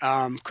 Right.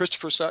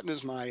 Christopher Sutton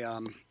is my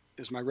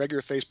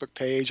regular Facebook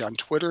page. On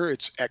Twitter,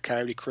 it's at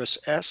Coyote Chris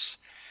S.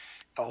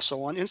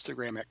 Also on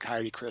Instagram at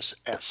Coyote Chris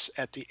S.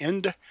 At the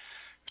end,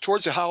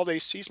 towards the holiday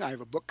season, I have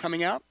a book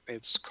coming out.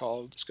 It's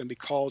going to be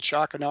called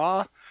Shock and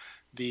Awe: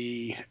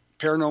 The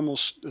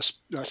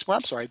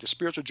The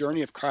Spiritual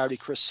Journey of Coyote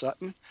Chris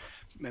Sutton.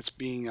 That's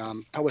being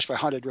published by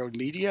Haunted Road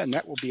Media, and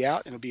that will be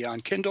out. It'll be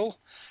on Kindle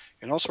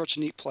and all sorts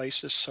of neat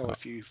places. So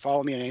if you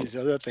follow me on any of these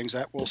other things,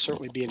 that will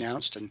certainly be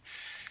announced, and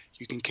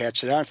you can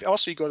catch it out.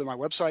 Also, you go to my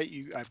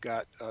website. I've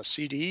got a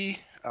CD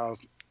of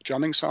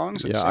drumming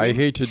songs. Yeah, I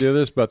hate to do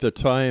this, but the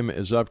time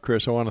is up,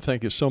 Chris. I want to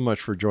thank you so much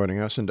for joining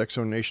us. And X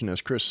Zone Nation, as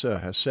Chris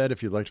has said,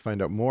 if you'd like to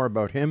find out more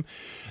about him,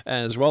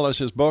 as well as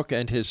his book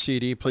and his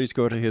CD, please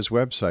go to his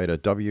website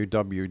at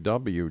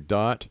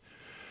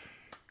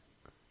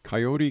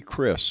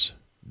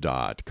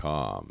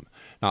www.coyotechris.com.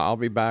 Now, I'll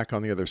be back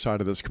on the other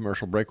side of this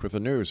commercial break with the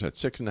news at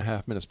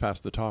 6.5 minutes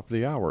past the top of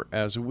the hour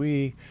as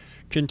we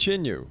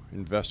continue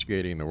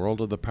investigating the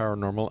world of the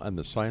paranormal and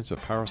the science of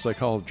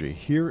parapsychology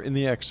here in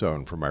the X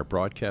Zone from our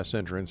broadcast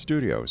center and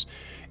studios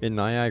in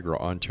Niagara,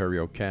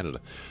 Ontario, Canada.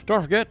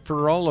 Don't forget,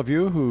 for all of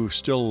you who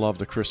still love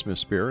the Christmas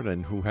spirit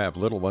and who have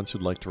little ones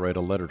who'd like to write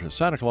a letter to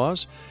Santa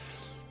Claus,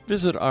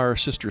 visit our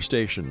sister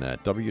station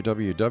at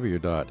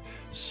www.cbrtv.net.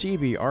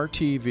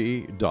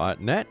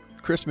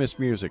 Christmas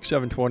music,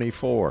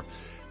 724,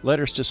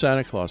 letters to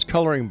Santa Claus,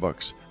 coloring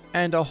books,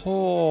 and a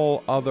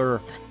whole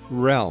other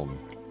realm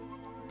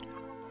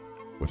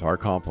with our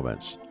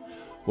compliments.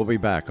 We'll be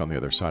back on the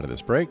other side of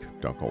this break.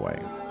 Don't go away.